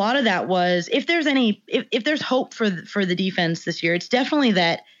I think a lot of that was, if there's hope for the defense this year, it's definitely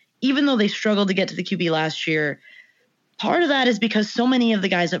that even though they struggled to get to the QB last year, part of that is because so many of the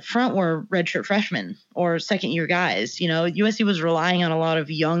guys up front were redshirt freshmen or second-year guys. You know, USC was relying on a lot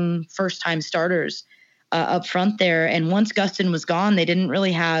of young first-time starters up front there. And once Gustin was gone, they didn't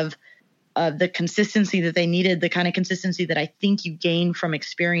really have the consistency that they needed, the kind of consistency that I think you gain from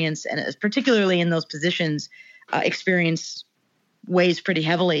experience, and particularly in those positions, experience weighs pretty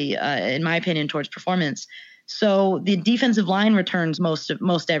heavily, in my opinion, towards performance. So the defensive line returns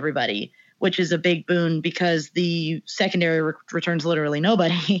most everybody, which is a big boon because the secondary returns literally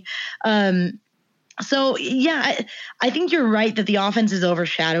nobody. So yeah, I think you're right that the offense is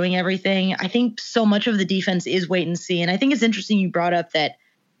overshadowing everything. I think so much of the defense is wait and see. And I think it's interesting you brought up that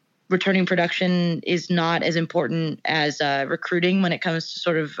returning production is not as important as recruiting when it comes to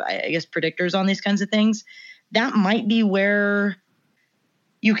sort of, I guess, predictors on these kinds of things. That might be where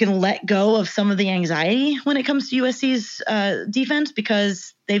you can let go of some of the anxiety when it comes to USC's defense,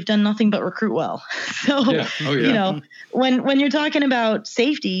 because they've done nothing but recruit well. So, you know, when you're talking about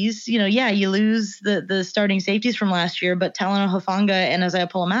safeties, you know, you lose the starting safeties from last year, but Talanoa Hufanga and Isaiah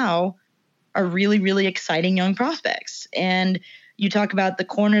Pola-Mao are really, really exciting young prospects. And you talk about the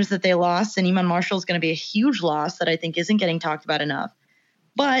corners that they lost, and Iman Marshall is going to be a huge loss that I think isn't getting talked about enough.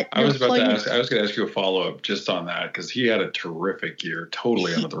 But I was going to ask you a follow-up just on that, because he had a terrific year,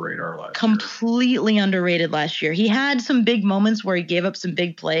 totally under the radar last year. Completely underrated last year. He had some big moments where he gave up some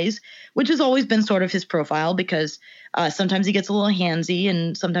big plays, which has always been sort of his profile, because sometimes he gets a little handsy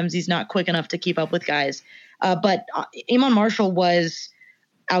and sometimes he's not quick enough to keep up with guys. But Iman Marshall was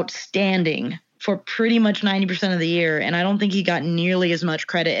outstanding for pretty much 90% of the year, and I don't think he got nearly as much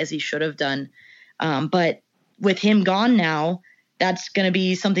credit as he should have done. But with him gone now, that's going to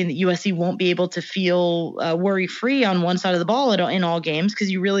be something that USC won't be able to feel worry-free on one side of the ball in all games,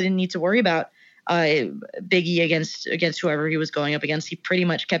 because you really didn't need to worry about Big E against whoever he was going up against. He pretty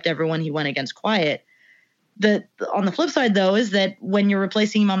much kept everyone he went against quiet. On the flip side, though, is that when you're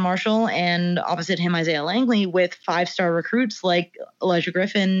replacing Iman Marshall and opposite him Isaiah Langley with 5-star recruits like Elijah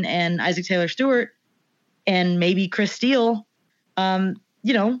Griffin and Isaac Taylor Stewart and maybe Chris Steele,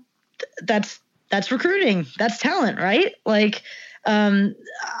 you know, that's recruiting. That's talent, right? Like,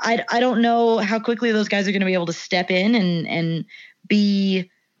 I don't know how quickly those guys are going to be able to step in and be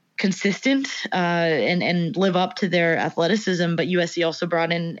consistent and live up to their athleticism. But USC also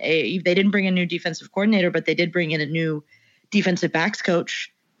brought in they didn't bring a new defensive coordinator, but they did bring in a new defensive backs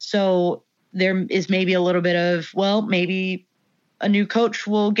coach. So there is maybe a little bit of, well, maybe a new coach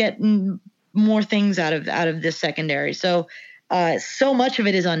will get more things out of this secondary. So so much of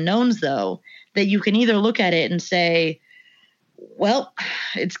it is unknowns, though, that you can either look at it and say, well,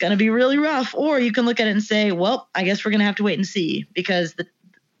 it's going to be really rough, or you can look at it and say, well, I guess we're going to have to wait and see, because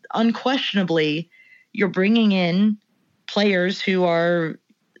unquestionably you're bringing in players who are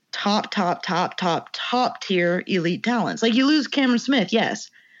top tier elite talents. Like, you lose Cameron Smith,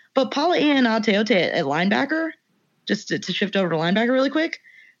 yes, but Paula-Ian Ateote at linebacker, just to shift over to linebacker really quick,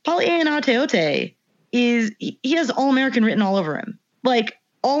 Paula-Ian Ateote he has All-American written all over him. Like,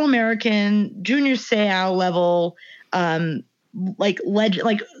 All-American, junior Seau level, like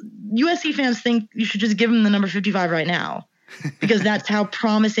USC fans think you should just give him the number 55 right now, because that's how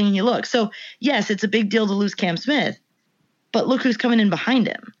promising he looks. So yes, it's a big deal to lose Cam Smith, but look who's coming in behind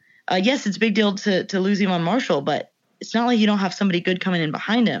him. Yes, it's a big deal to lose Iman Marshall, but it's not like you don't have somebody good coming in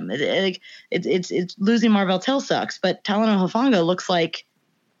behind him. It's losing Marvell Tell sucks, but Talanoa Hufanga looks like,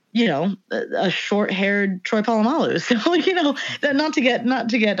 you know, a short-haired Troy Polamalu. So, you know, not to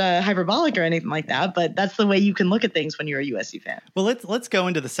get hyperbolic or anything like that, but that's the way you can look at things when you're a USC fan. Well, let's go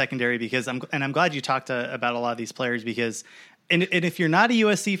into the secondary, because I'm glad you talked about a lot of these players, because and if you're not a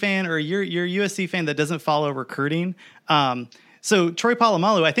USC fan, or you're a USC fan that doesn't follow recruiting, so Troy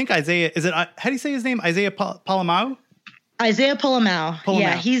Polamalu, I think Isaiah, is it, how do you say his name? Isaiah Pola-Mao? Isaiah Pola-Mao.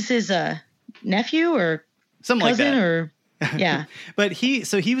 Yeah, he's his nephew or something cousin like that. Or yeah. But he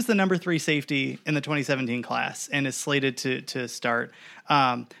was the number 3 safety in the 2017 class and is slated to start.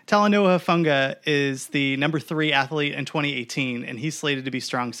 Talanoa Hufanga is the number 3 athlete in 2018, and he's slated to be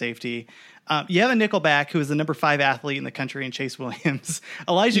strong safety. You have a nickelback who is the number 5 athlete in the country in Chase Williams.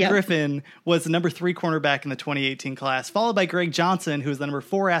 Elijah Griffin was the number 3 cornerback in the 2018 class, followed by Greg Johnson, who was the number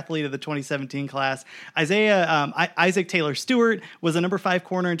 4 athlete of the 2017 class. Isaac Taylor Stewart was the number 5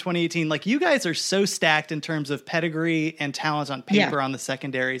 corner in 2018. Like, you guys are so stacked in terms of pedigree and talent on paper on the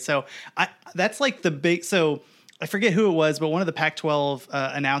secondary. So that's like the big. So I forget who it was, but one of the Pac-12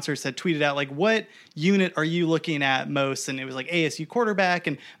 announcers had tweeted out, like, what unit are you looking at most? And it was like ASU quarterback.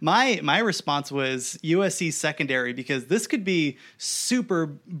 And my response was USC secondary, because this could be super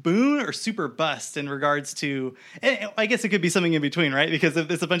boon or super bust in regards to, I guess it could be something in between, right? Because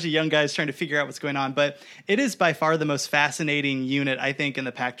there's a bunch of young guys trying to figure out what's going on. But it is by far the most fascinating unit, I think, in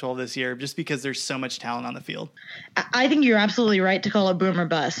the Pac-12 this year, just because there's so much talent on the field. I think you're absolutely right to call it boom or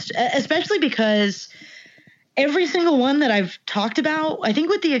bust, especially because every single one that I've talked about, I think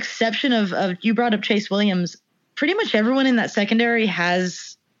with the exception of you brought up Chase Williams, pretty much everyone in that secondary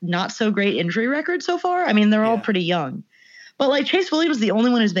has not so great injury record so far. I mean, they're all pretty young. But like Chase Williams is the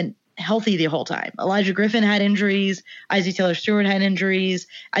only one who's been healthy the whole time. Elijah Griffin had injuries. Isaiah Taylor-Stewart had injuries.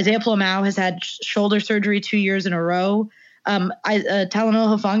 Isaiah Plumau has had shoulder surgery 2 years in a row. Talanoa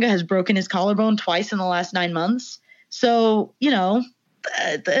Hufanga has broken his collarbone twice in the last 9 months. So, you know,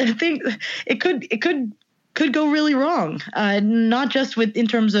 I think it could go really wrong. Not just in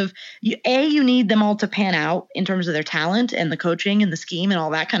terms of you need them all to pan out in terms of their talent and the coaching and the scheme and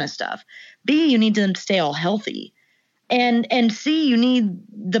all that kind of stuff. B, you need them to stay all healthy. And C, you need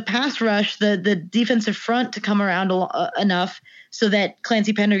the pass rush, the defensive front to come around enough so that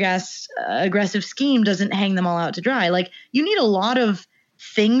Clancy Pendergast's aggressive scheme doesn't hang them all out to dry. Like, you need a lot of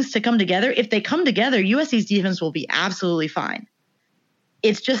things to come together. If they come together, USC's defense will be absolutely fine.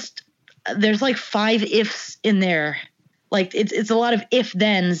 It's just there's like 5 ifs in there. Like it's a lot of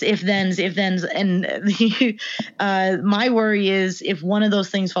if-thens. And my worry is if one of those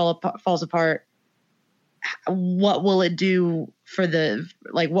things falls apart, what will it do for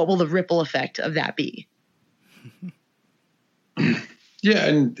what will the ripple effect of that be? Yeah,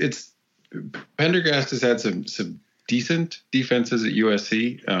 and Pendergast has had some decent defenses at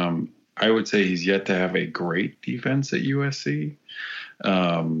USC. I would say he's yet to have a great defense at USC.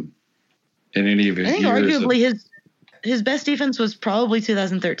 In any of his years, arguably his best defense was probably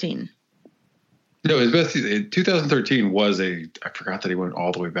 2013. No, his best 2013 was I forgot that he went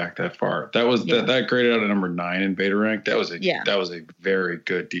all the way back that far. That was that graded out at number 9 in beta rank. That was a very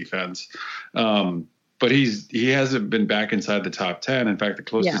good defense. But he hasn't been back inside the top 10. In fact, the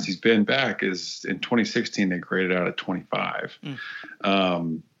closest he's been back is in 2016. They graded out at 25.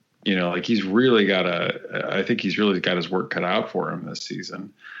 You know, like he's really got his work cut out for him this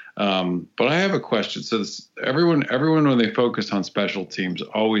season. But I have a question. So everyone, when they focus on special teams,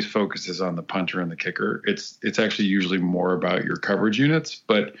 always focuses on the punter and the kicker. It's actually usually more about your coverage units.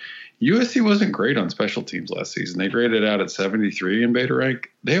 But USC wasn't great on special teams last season. They graded out at 73 in beta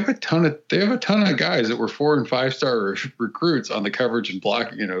rank. They have a ton of guys that were 4 and 5 star recruits on the coverage and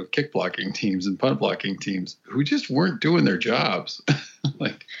blocking, you know, kick blocking teams and punt blocking teams who just weren't doing their jobs.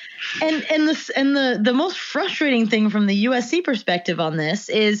 The most frustrating thing from the USC perspective on this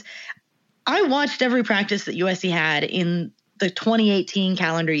is I watched every practice that USC had in the 2018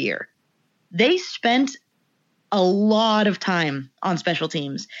 calendar year. They spent a lot of time on special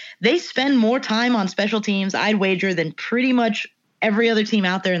teams. They spend more time on special teams, I'd wager, than pretty much every other team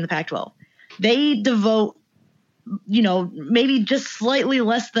out there in the Pac-12. They devote, you know, maybe just slightly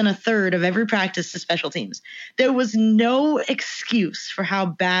less than a third of every practice to special teams. There was no excuse for how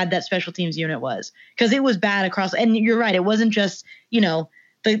bad that special teams unit was, because it was bad across. And you're right, it wasn't just, you know,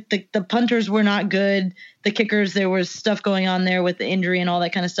 the punters were not good, the kickers, there was stuff going on there with the injury and all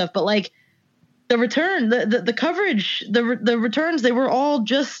that kind of stuff. But like the return, the coverage, the returns, they were all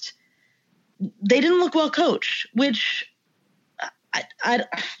just, they didn't look well coached, which I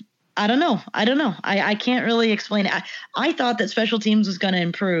don't know. I can't really explain it. I thought that special teams was going to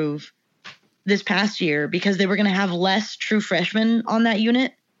improve this past year because they were going to have less true freshmen on that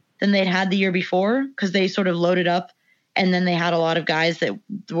unit than they'd had the year before, because they sort of loaded up, and then they had a lot of guys that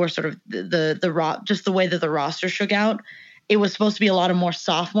were sort of just the way that the roster shook out. It was supposed to be a lot of more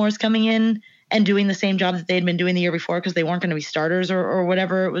sophomores coming in and doing the same job that they had been doing the year before, because they weren't going to be starters or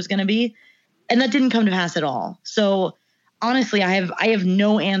whatever it was going to be. And that didn't come to pass at all. So honestly, I have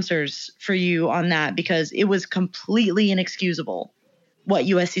no answers for you on that, because it was completely inexcusable what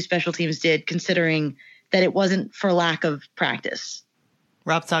USC special teams did, considering that it wasn't for lack of practice.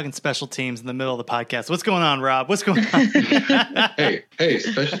 Rob's talking special teams in the middle of the podcast. What's going on, Rob? What's going on? Hey,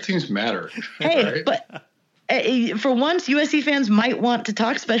 special teams matter. Hey, right? But for once, USC fans might want to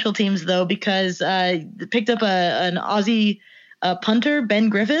talk special teams, though, because picked up an Aussie punter, Ben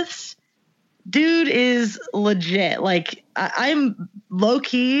Griffiths. Dude is legit. Like, I'm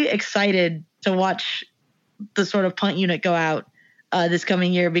low-key excited to watch the sort of punt unit go out this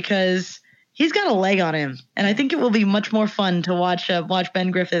coming year, because he's got a leg on him. And I think it will be much more fun to watch Ben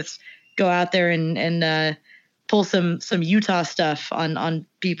Griffiths go out there and pull some Utah stuff on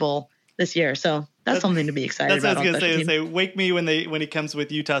people this year. So that's something to be excited about. That's what I was going to say. Wake me when he comes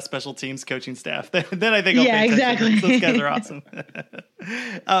with Utah special teams coaching staff. Then I think I'll pay attention. Exactly. Those guys are awesome.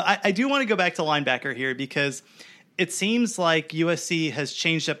 I do want to go back to linebacker here, because it seems like USC has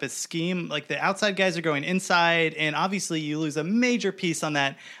changed up its scheme. Like, the outside guys are going inside, and obviously you lose a major piece on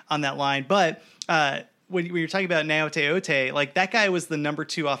that line. But when you're talking about Naote Ote, like that guy was the number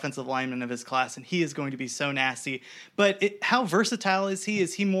 2 offensive lineman of his class, and he is going to be so nasty. But how versatile is he?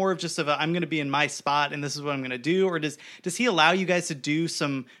 Is he more of just I'm going to be in my spot and this is what I'm going to do, or does he allow you guys to do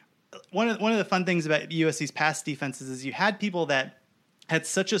some? One of the fun things about USC's past defenses is you had people that had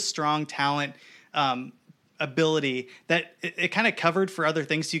such a strong talent ability that it kind of covered for other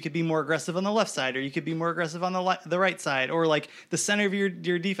things. So you could be more aggressive on the left side, or you could be more aggressive on the right side, or like the center of your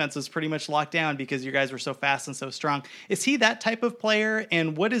defense was pretty much locked down because you guys were so fast and so strong. Is he that type of player?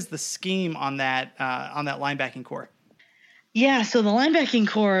 And what is the scheme on that linebacking core? Yeah, so the linebacking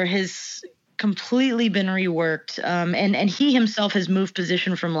core has completely been reworked, and he himself has moved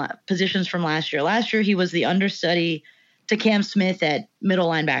positions from last year. Last year he was the understudy to Cam Smith at middle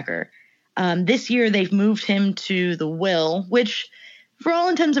linebacker. This year they've moved him to the will, which for all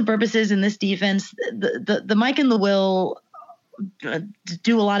intents and purposes in this defense, the Mike and the will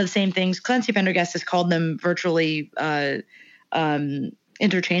do a lot of the same things. Clancy Pendergast has called them virtually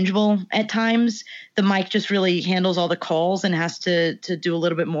interchangeable at times. The Mike just really handles all the calls and has to do a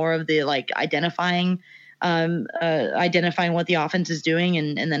little bit more of the like identifying what the offense is doing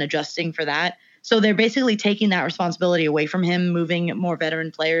and then adjusting for that. So they're basically taking that responsibility away from him, moving more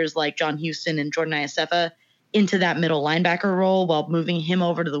veteran players like John Houston and Jordan Iosefa into that middle linebacker role while moving him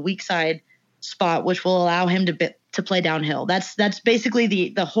over to the weak side spot, which will allow him to play downhill. That's basically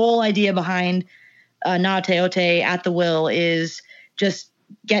the whole idea behind Naote Ote at the will is just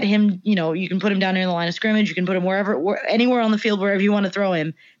get him, you can put him down near the line of scrimmage. You can put him anywhere on the field, wherever you want to throw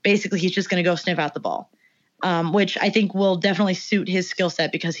him. Basically, he's just going to go sniff out the ball. Which I think will definitely suit his skill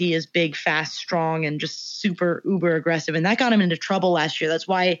set because he is big, fast, strong, and just super uber aggressive. And that got him into trouble last year. That's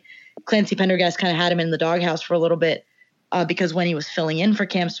why Clancy Pendergast kind of had him in the doghouse for a little bit because when he was filling in for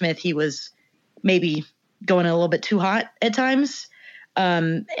Cam Smith, he was maybe going a little bit too hot at times.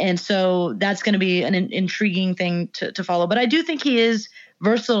 And so that's going to be an intriguing thing to follow. But I do think he is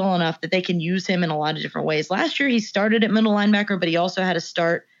versatile enough that they can use him in a lot of different ways. Last year, he started at middle linebacker, but he also had to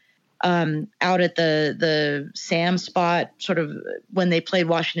start out at the Sam spot, sort of when they played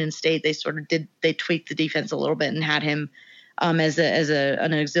Washington State, they tweaked the defense a little bit and had him as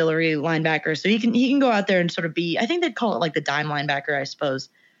an auxiliary linebacker. So he can go out there and sort of be, I think they'd call it like the dime linebacker, I suppose.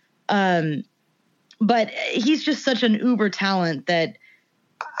 But he's just such an uber talent that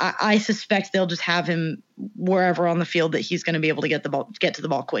I suspect they'll just have him wherever on the field that he's going to be able to get to the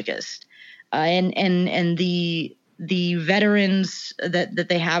ball quickest. And the veterans that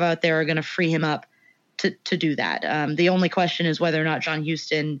they have out there are going to free him up to do that. The only question is whether or not John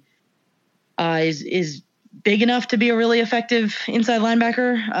Houston is big enough to be a really effective inside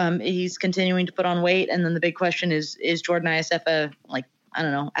linebacker. He's continuing to put on weight. And then the big question is Jordan Iosefa,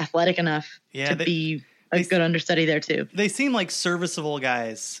 athletic enough to be a good understudy there too. They seem like serviceable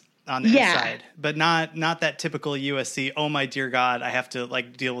guys on the inside, but not that typical USC. Oh my dear God, I have to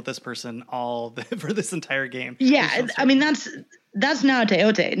deal with this person for this entire game. Yeah, I mean that's Naote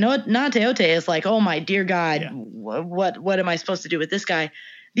Ote. Naote Ote is like, oh my dear God, what am I supposed to do with this guy?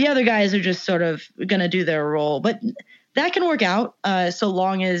 The other guys are just sort of going to do their role, but that can work out so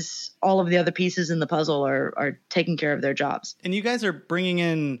long as all of the other pieces in the puzzle are taking care of their jobs. And you guys are bringing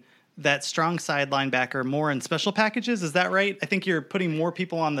in that strong side linebacker more in special packages. Is that right? I think you're putting more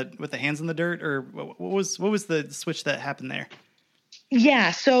people with the hands in the dirt, or what was the switch that happened there?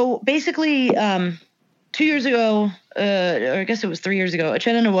 Yeah. So basically 2 years ago, or I guess it was 3 years ago,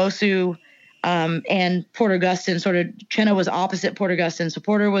 Uchenna Nwosu and Porter Gustin Uchenna was opposite Porter Gustin. So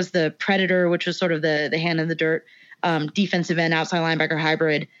Porter was the predator, which was sort of the hand in the dirt, defensive end, outside linebacker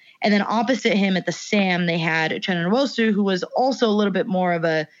hybrid. And then opposite him at the Sam, they had Uchenna Nwosu, who was also a little bit more of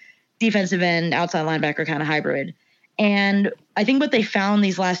a defensive end, outside linebacker kind of hybrid. And I think what they found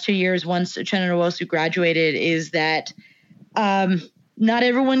these last 2 years, once Uchenna Nwosu graduated, is that not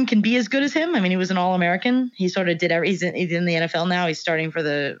everyone can be as good as him. I mean, he was an All-American. He sort of did he's in the NFL now. He's playing for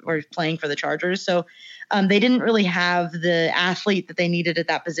the Chargers. So they didn't really have the athlete that they needed at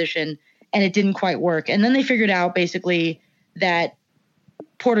that position, and it didn't quite work. And then they figured out basically that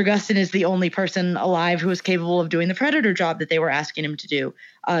Porter Gustin is the only person alive who is capable of doing the predator job that they were asking him to do,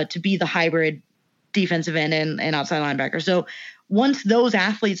 to be the hybrid defensive end and outside linebacker. So once those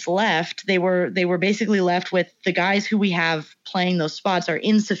athletes left, they were basically left with the guys who we have playing those spots are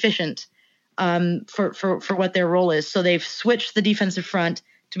insufficient for what their role is. So they've switched the defensive front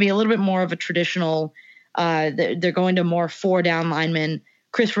to be a little bit more of a traditional. They're going to more 4 down linemen.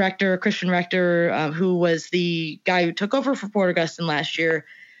 Christian Rector, who was the guy who took over for Porter Gustin last year,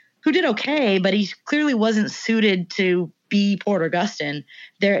 who did okay, but he clearly wasn't suited to be Porter Gustin.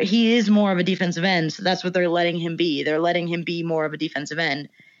 He is more of a defensive end, so that's what they're letting him be. They're letting him be more of a defensive end.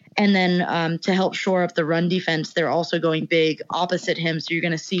 And then to help shore up the run defense, they're also going big opposite him. So you're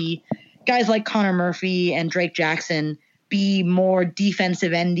going to see guys like Connor Murphy and Drake Jackson be more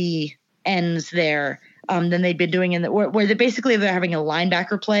defensive endy ends there than they'd been doing where they're having a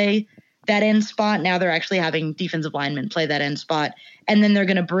linebacker play that end spot. Now they're actually having defensive linemen play that end spot. And then they're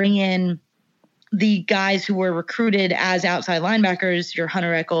going to bring in the guys who were recruited as outside linebackers, your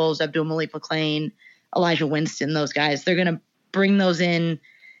Hunter Echols, Abdul Malik McClain, Elijah Winston, those guys. They're going to bring those in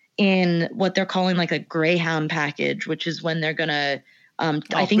what they're calling like a Greyhound package, which is when they're going to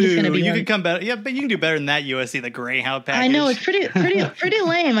I think it's going to be. You could come better, yeah, but you can do better than that. USC, the Greyhound package. I know it's pretty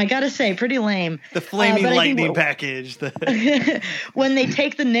lame. I gotta say, pretty lame. The flaming lightning package. When they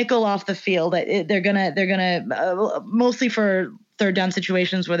take the nickel off the field, they're gonna mostly for third down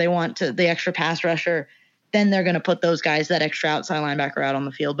situations where they want the extra pass rusher. Then they're gonna put those guys, that extra outside linebacker, out on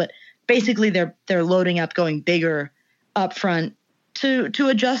the field. But basically, they're loading up, going bigger up front to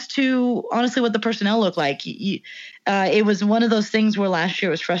adjust to honestly what the personnel look like. It was one of those things where last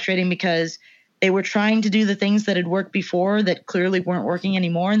year it was frustrating because they were trying to do the things that had worked before that clearly weren't working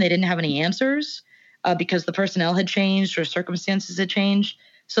anymore, and they didn't have any answers because the personnel had changed or circumstances had changed.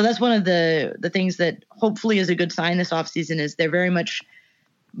 So that's one of the things that hopefully is a good sign this offseason is they're very much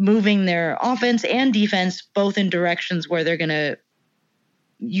moving their offense and defense both in directions where they're going to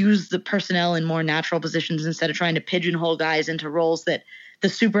use the personnel in more natural positions instead of trying to pigeonhole guys into roles that the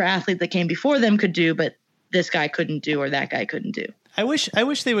super athlete that came before them could do, but this guy couldn't do or that guy couldn't do. I wish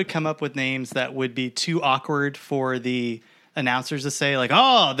they would come up with names that would be too awkward for the announcers to say, like,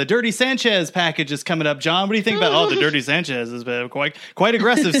 oh, the Dirty Sanchez package is coming up. John, what do you think about, the Dirty Sanchez has been quite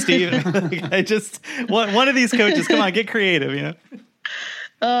aggressive, Steve. I just want one of these coaches, come on, get creative, you know?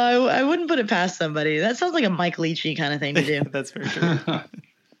 I wouldn't put it past somebody. That sounds like a Mike Leachy kind of thing to do. That's very true.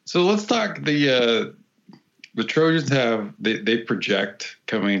 So let's talk the Trojans they project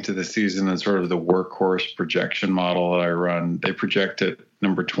coming into the season in sort of the workhorse projection model that I run. They project at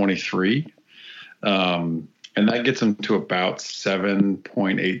number 23. And that gets them to about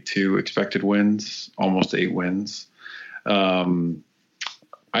 7.82 expected wins, almost 8 wins. I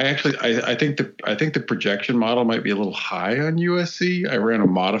think the projection model might be a little high on USC. I ran a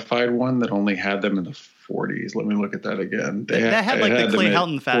modified one that only had them in the 40s. Let me look at that again. That had like the Clay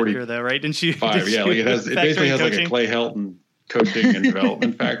Helton factor, though, right? Didn't you? Yeah, like it basically has like a Clay Helton coaching and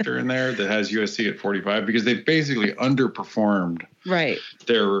development factor in there that has USC at 45 because they basically underperformed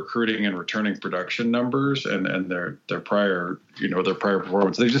their recruiting and returning production numbers and their prior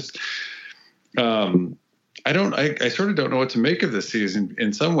performance. They just I sort of don't know what to make of this season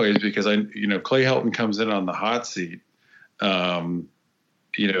in some ways because Clay Helton comes in on the hot seat.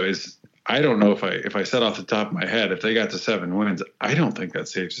 I don't know if I said off the top of my head, if they got to 7 wins, I don't think that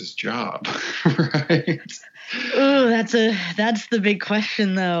saves his job. Right. Oh, that's the big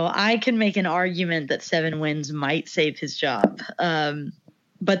question though. I can make an argument that 7 wins might save his job.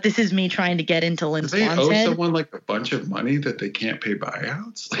 But this is me trying to get into Lynn Swan's head. Do they owe someone like a bunch of money that they can't pay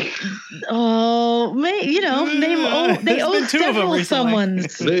buyouts? They owe several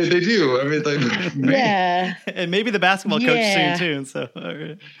someones. They do. I mean, yeah. And maybe the basketball coach soon too. So,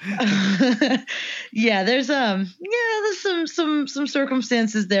 yeah, there's some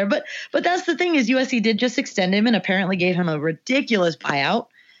circumstances there, but that's the thing is USC did just extend him and apparently gave him a ridiculous buyout.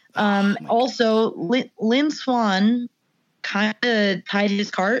 Also, Lynn Swan kind of tied his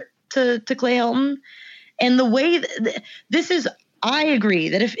cart to Clay Helton. And the way I agree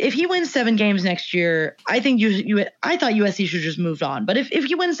that if he wins 7 games next year, I think I thought USC should just moved on. But if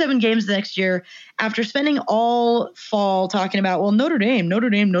he wins 7 games next year, after spending all fall talking about, well, Notre Dame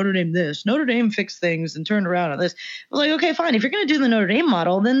this, Notre Dame fixed things and turned around on this, I was like, okay, fine. If you're going to do the Notre Dame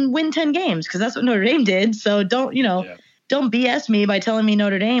model, then win 10 games because that's what Notre Dame did. So don't BS me by telling me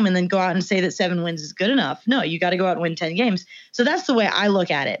Notre Dame and then go out and say that 7 wins is good enough. No, you got to go out and win 10 games. So that's the way I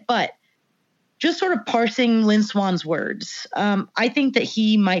look at it. But just sort of parsing Lynn Swan's words, I think that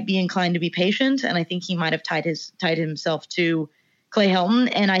he might be inclined to be patient, and I think he might have tied himself to Clay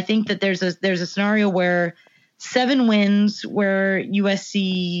Helton. And I think that there's a scenario where 7 wins, where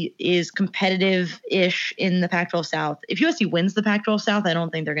USC is competitive-ish in the Pac-12 South. If USC wins the Pac-12 South, I don't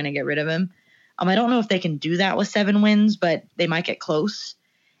think they're going to get rid of him. I don't know if they can do that with 7 wins, but they might get close.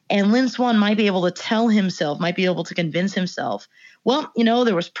 And Lynn Swan might be able to convince himself, well,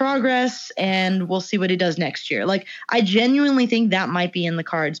 there was progress and we'll see what he does next year. Like, I genuinely think that might be in the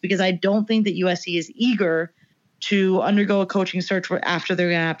cards because I don't think that USC is eager to undergo a coaching search where after they're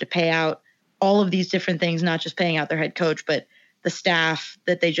going to have to pay out all of these different things, not just paying out their head coach, but the staff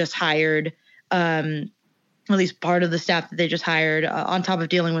that they just hired, at least part of the staff that they just hired, on top of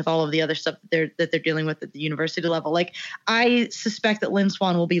dealing with all of the other stuff that they're dealing with at the university level. Like, I suspect that Lynn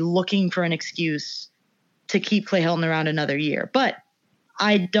Swann will be looking for an excuse to keep Clay Helton around another year. But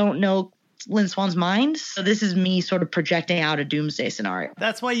I don't know Lynn Swann's mind, so this is me sort of projecting out a doomsday scenario.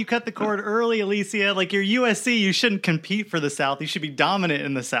 That's why you cut the cord early, Alicia. Like, you're USC, you shouldn't compete for the South. You should be dominant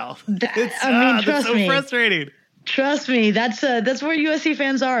in the South. Trust that's so me. frustrating. Trust me, that's where USC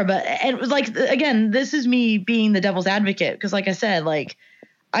fans are. But and like, again, this is me being the devil's advocate, because like I said, like,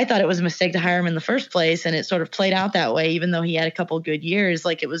 I thought it was a mistake to hire him in the first place, and it sort of played out that way. Even though he had a couple good years,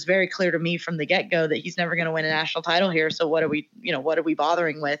 like, it was very clear to me from the get-go that he's never going to win a national title here. So what are we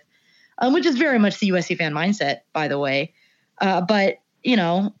bothering with? Which is very much the USC fan mindset, by the way. But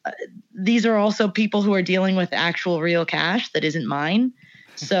these are also people who are dealing with actual real cash that isn't mine.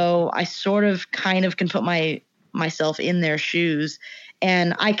 So I sort of kind of can put myself in their shoes,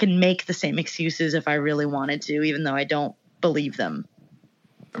 and I can make the same excuses if I really wanted to, even though I don't believe them.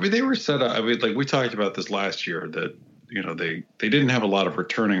 I mean, they were set up. I mean, like, we talked about this last year that, they didn't have a lot of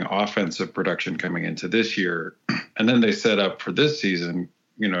returning offensive production coming into this year. And then they set up for this season,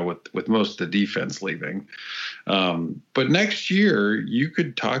 with most of the defense leaving. But next year you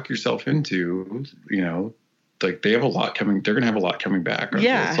could talk yourself into, like, they have a lot coming. They're going to have a lot coming back on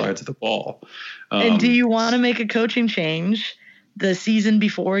both sides of the ball. And do you want to make a coaching change the season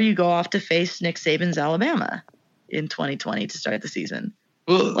before you go off to face Nick Saban's Alabama in 2020 to start the season?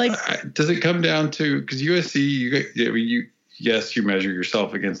 Well, does it come down to, because USC, yes, you measure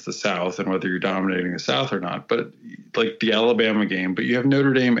yourself against the South and whether you're dominating the South or not, but like the Alabama game, but you have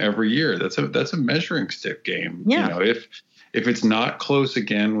Notre Dame every year. That's a measuring stick game. Yeah. If it's not close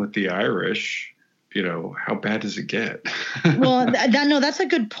again with the Irish, how bad does it get? Well, that's a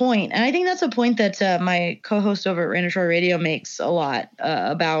good point. And I think that's a point that my co-host over at Rain of Troy Radio makes a lot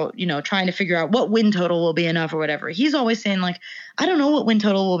about, trying to figure out what win total will be enough or whatever. He's always saying, like, I don't know what win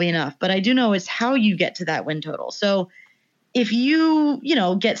total will be enough, but I do know it's how you get to that win total. So if you,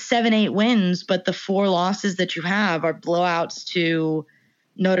 get 7-8 wins, but the 4 losses that you have are blowouts to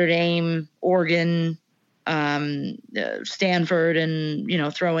Notre Dame, Oregon, Stanford,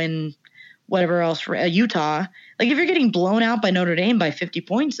 and, throw in whatever else for Utah, like, if you're getting blown out by Notre Dame by 50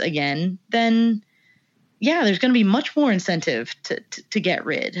 points again, then there's going to be much more incentive to get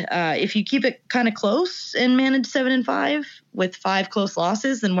rid. If you keep it kind of close and manage 7-5 with 5 close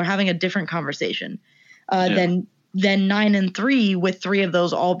losses, then we're having a different conversation than 9-3 with 3 of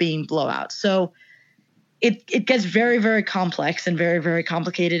those all being blowouts. So it gets very, very complex and very, very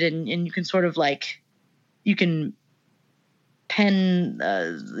complicated. And you can sort of you can pen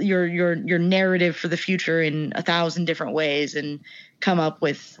your narrative for the future in 1,000 different ways and come up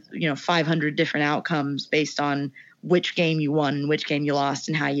with 500 different outcomes based on which game you won, which game you lost,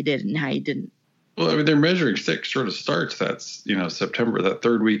 and how you did and how you didn't. Well, I mean, their measuring stick sort of starts. That's September. That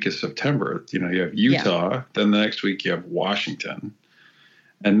third week is September. You have Utah. Then the next week you have Washington,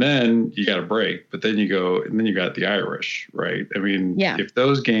 and then you got a break. But then you got the Irish, right? I mean, if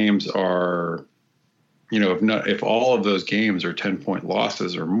those games are, if all of those games are 10-point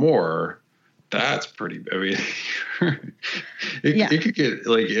losses or more, that's pretty. I mean, it could get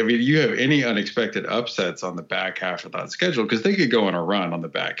you have any unexpected upsets on the back half of that schedule, because they could go on a run on the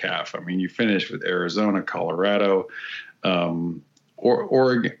back half. I mean, you finish with Arizona, Colorado,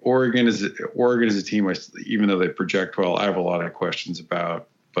 Oregon is a team, even though they project well, I have a lot of questions about.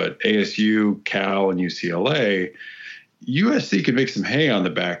 But ASU, Cal, and UCLA, USC could make some hay on the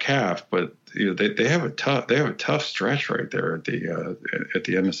back half, but they have a tough stretch right there at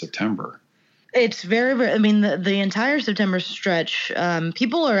the end of September. It's very, very, I mean, the entire September stretch,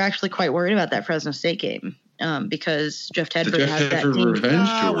 people are actually quite worried about that Fresno State game because Jeff Tedford has that team. Revenge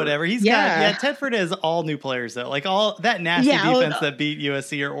tour. Whatever. Tedford has all new players, though. Like, all that nasty defense that beat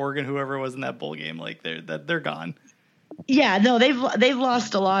USC or Oregon, whoever was in that bowl game, like, they're gone. Yeah, no, they've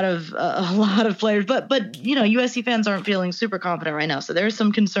lost a lot of players, but USC fans aren't feeling super confident right now. So there's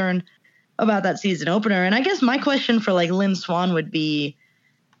some concern about that season opener. And I guess my question for Lynn Swann would be,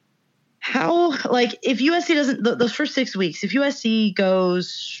 how, if USC doesn't, those first 6 weeks, if USC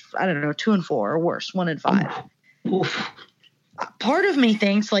goes, I don't know, 2-4 or worse, 1-5, part of me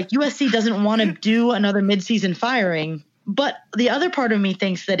thinks USC doesn't want to do another midseason firing. But the other part of me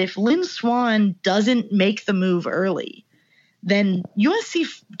thinks that if Lynn Swann doesn't make the move early, then USC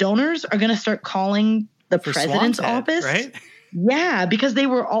donors are going to start calling the president's office, right? Yeah, because they're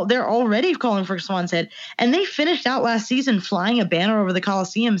already calling for Swan's head, and they finished out last season flying a banner over the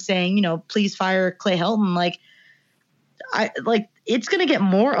Coliseum saying, please fire Clay Helton. It's going to get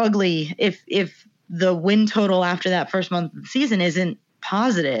more ugly if the win total after that first month of the season isn't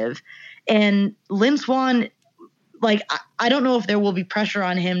positive. And Lynn Swann, like, I don't know if there will be pressure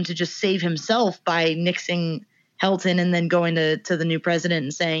on him to just save himself by nixing Helton and then going to the new president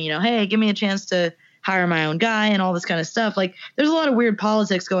and saying, hey, give me a chance to hire my own guy and all this kind of stuff. Like, there's a lot of weird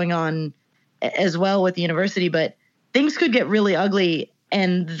politics going on as well with the university, but things could get really ugly.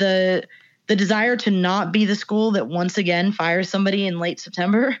 And the desire to not be the school that once again fires somebody in late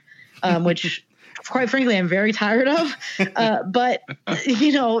September, which quite frankly, I'm very tired of. But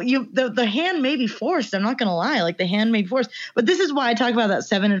the hand may be forced. I'm not going to lie. Like, the hand may be forced, but this is why I talk about that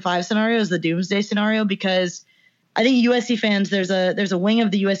 7-5 scenario as the doomsday scenario, because I think USC fans, there's a wing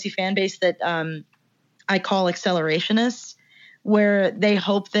of the USC fan base that I call accelerationists, where they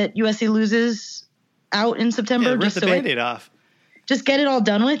hope that USC loses out in September. Rip the Band-Aid off. Just get it all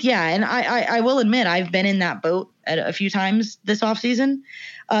done with. Yeah. And I will admit, I've been in that boat a few times this offseason.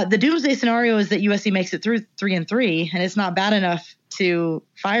 The doomsday scenario is that USC makes it through 3-3, and it's not bad enough to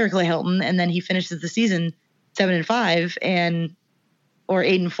fire Clay Helton, and then he finishes the season 7-5 or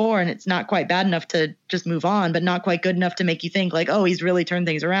 8-4, and it's not quite bad enough to just move on, but not quite good enough to make you think like, oh, he's really turned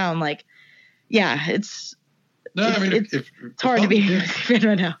things around. Like, yeah, it's hard to be a fan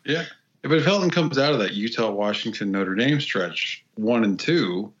right now. Yeah. But if Helton comes out of that Utah, Washington, Notre Dame stretch 1 and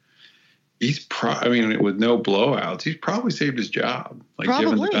 2, he's with no blowouts, he's probably saved his job. Like,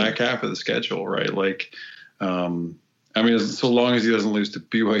 given the back half of the schedule, right? Like, so long as he doesn't lose to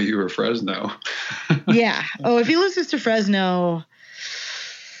BYU or Fresno. Yeah. Oh, if he loses to Fresno.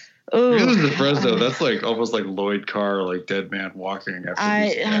 Oh, if he loses to Fresno, that's like almost like Lloyd Carr, like dead man walking after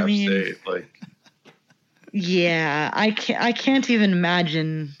App State. Like. Yeah, I can't even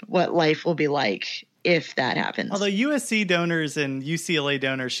imagine what life will be like if that happens. Although USC donors and UCLA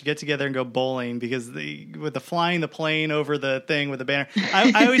donors should get together and go bowling, because with the flying the plane over the thing with the banner,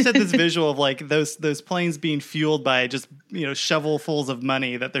 I always had this visual of like those planes being fueled by just shovelfuls of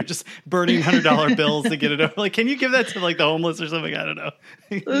money that they're just burning $100 bills to get it over. Like, can you give that to like the homeless or something? I don't know.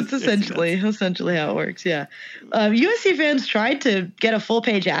 That's essentially how it works. Yeah, USC fans tried to get a full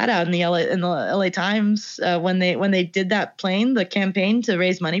page ad out in the LA Times when they did that plane, the campaign to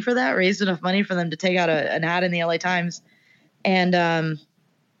raise money for that, raised enough money for them to take out an ad in the LA Times, and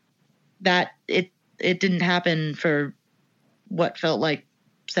that it didn't happen for what felt like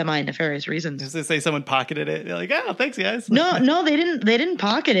semi-nefarious reasons. Just to say someone pocketed it. They're like, oh, thanks guys. No, they didn't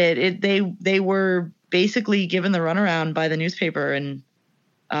pocket it. They were basically given the runaround by the newspaper, and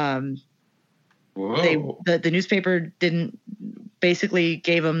the newspaper didn't basically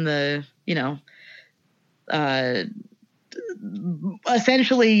gave them the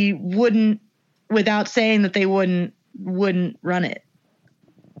essentially wouldn't, without saying that they wouldn't run it.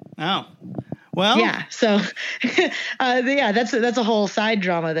 Oh, well, yeah. So, that's a whole side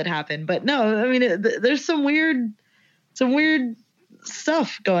drama that happened. But no, I mean, there's some weird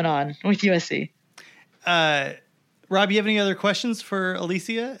stuff going on with USC. Rob, you have any other questions for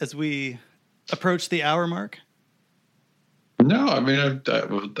Alicia as we approach the hour mark? No, I mean,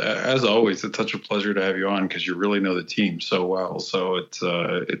 as always, it's such a pleasure to have you on because you really know the team so well. So it's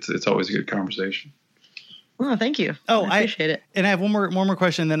always a good conversation. Oh, thank you. Oh, I appreciate it. And I have one more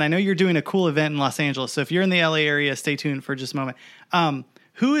question. Then I know you're doing a cool event in Los Angeles. So if you're in the LA area, stay tuned for just a moment.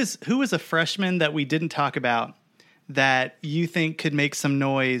 Who is a freshman that we didn't talk about that you think could make some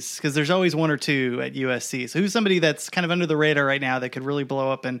noise? Because there's always one or two at USC. So who's somebody that's kind of under the radar right now that could really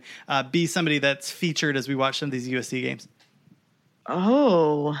blow up and be somebody that's featured as we watch some of these USC games?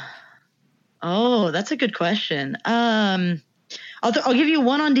 Oh, that's a good question. I'll give you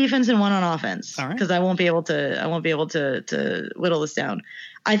one on defense and one on offense, because I won't be able to whittle this down.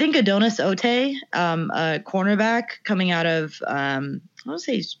 I think Adonis Ote, a cornerback coming out of I want to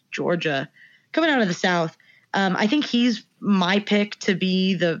say Georgia, coming out of the South. I think he's my pick to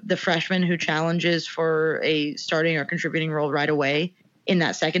be the freshman who challenges for a starting or contributing role right away in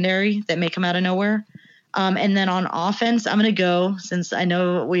that secondary that may come out of nowhere. And then on offense, I'm going to go, since I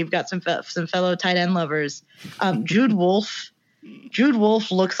know we've got some fellow tight end lovers, Jude Wolfe. Jude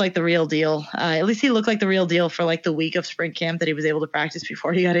Wolfe looks like the real deal. At least he looked like the real deal for like the week of spring camp that he was able to practice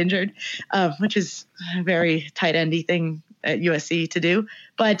before he got injured, which is a very tight endy thing at USC to do.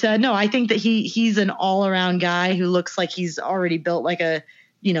 But no, I think that he's an all around guy who looks like he's already built like a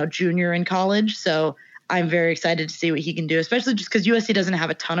junior in college. So I'm very excited to see what he can do, especially just because USC doesn't have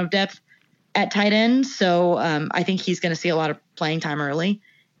a ton of depth at tight end. So I think he's going to see a lot of playing time early.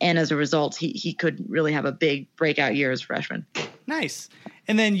 And as a result, he could really have a big breakout year as a freshman. Nice.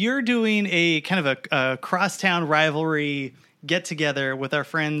 And then you're doing a kind of a crosstown rivalry get-together with our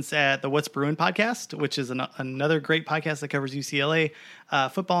friends at the What's Brewing podcast, which is another great podcast that covers UCLA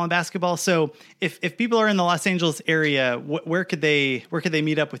football and basketball. So if people are in the Los Angeles area, where could they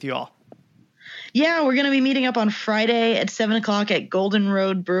meet up with you all? Yeah, we're going to be meeting up on Friday at 7 o'clock at Golden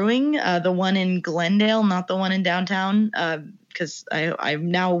Road Brewing, the one in Glendale, not the one in downtown, because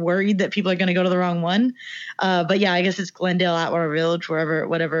I'm now worried that people are going to go to the wrong one. But yeah, I guess it's Glendale, Atwater Village,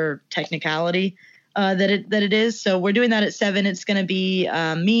 whatever technicality that it is. So we're doing that at 7. It's going to be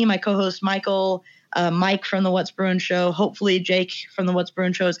me, my co-host Michael, Mike from the What's Brewing Show. Hopefully Jake from the What's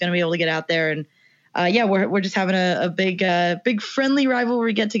Brewing Show is going to be able to get out there. And yeah, we're just having a big friendly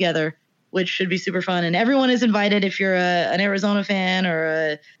rivalry get together, which should be super fun. And everyone is invited. If you're an Arizona fan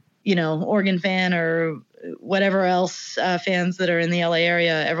or Oregon fan or whatever else fans that are in the LA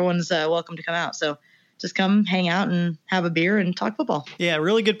area, everyone's welcome to come out. So just come hang out and have a beer and talk football. Yeah,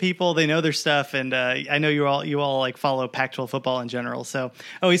 really good people. They know their stuff, and I know you all like follow Pac-12 football in general. So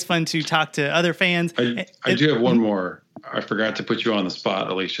always fun to talk to other fans. I do have one more. I forgot to put you on the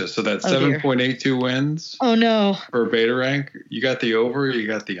spot, Alicia. So that's 7.82 wins. Oh no! For Beta Rank, you got the over. You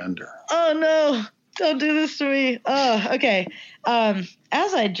got the under. Oh no! Don't do this to me. Oh, okay.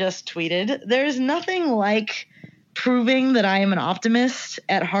 As I just tweeted, there's nothing like proving that I am an optimist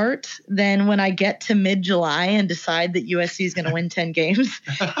at heart than when I get to mid-July and decide that USC is going to win 10 games.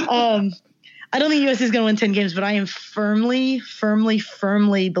 I don't think USC is going to win 10 games, but I am firmly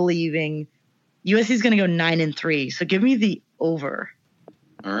believing USC is going to go 9-3. So give me the over.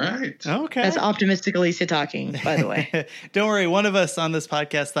 All right. Okay. That's optimistic Alicia talking, by the way. Don't worry. One of us on this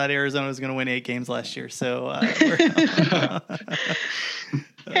podcast thought Arizona was going to win 8 games last year. So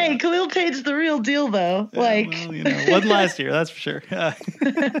hey, Khalil Tate's the real deal, though. Wasn't last year, that's for sure.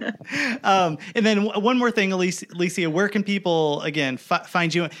 And then one more thing, Alicia, where can people, again,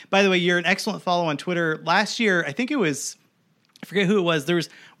 find you? By the way, you're an excellent follow on Twitter. Last year, I think it was, I forget who it was. There was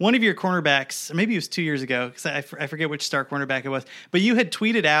one of your cornerbacks, or maybe it was 2 years ago, because I forget which star cornerback it was. But you had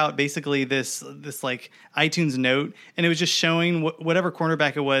tweeted out basically this like iTunes note, and it was just showing whatever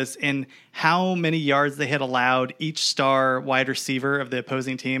cornerback it was and how many yards they had allowed each star wide receiver of the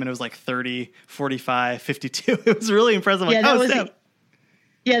opposing team, and it was like 30, 45, 52. It was really impressive. Yeah,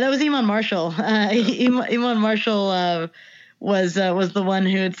 that was Iman Marshall. Iman Marshall was the one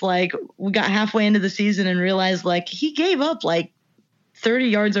who it's like we got halfway into the season and realized like he gave up like 30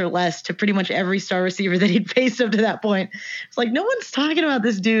 yards or less to pretty much every star receiver that he'd faced up to that point. It's like no one's talking about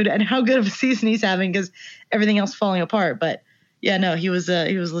this dude and how good of a season he's having because everything else falling apart. But yeah, no, he was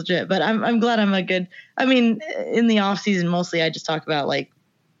legit. But I'm glad I'm a good. I mean, in the off season mostly I just talk about like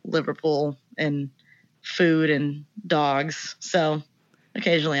Liverpool and food and dogs. So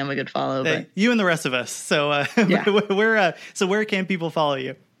occasionally I'm a good follow. Hey, but you and the rest of us. So where can people follow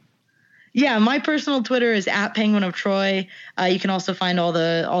you? Yeah, my personal Twitter is @Penguin of Troy. You can also find all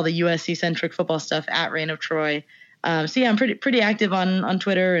the USC centric football stuff at Reign of Troy. So yeah, I'm pretty active on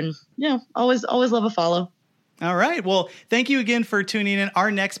Twitter, and always love a follow. All right. Well, thank you again for tuning in.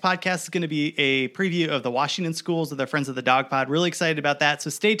 Our next podcast is going to be a preview of the Washington schools with our friends at the Dog Pod. Really excited about that. So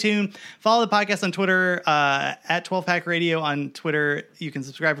stay tuned. Follow the podcast on Twitter, at 12-Pack Radio on Twitter. You can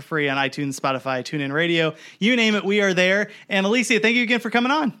subscribe for free on iTunes, Spotify, TuneIn Radio. You name it, we are there. And Alicia, thank you again for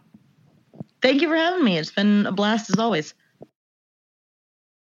coming on. Thank you for having me. It's been a blast as always.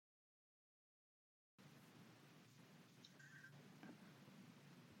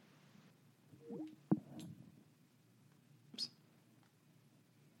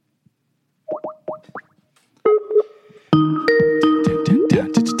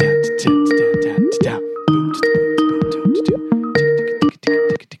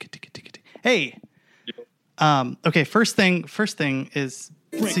 Hey, okay. First thing is,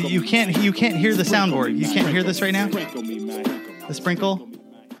 so you can't hear the soundboard. You can't hear this right now. The sprinkle.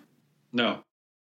 No.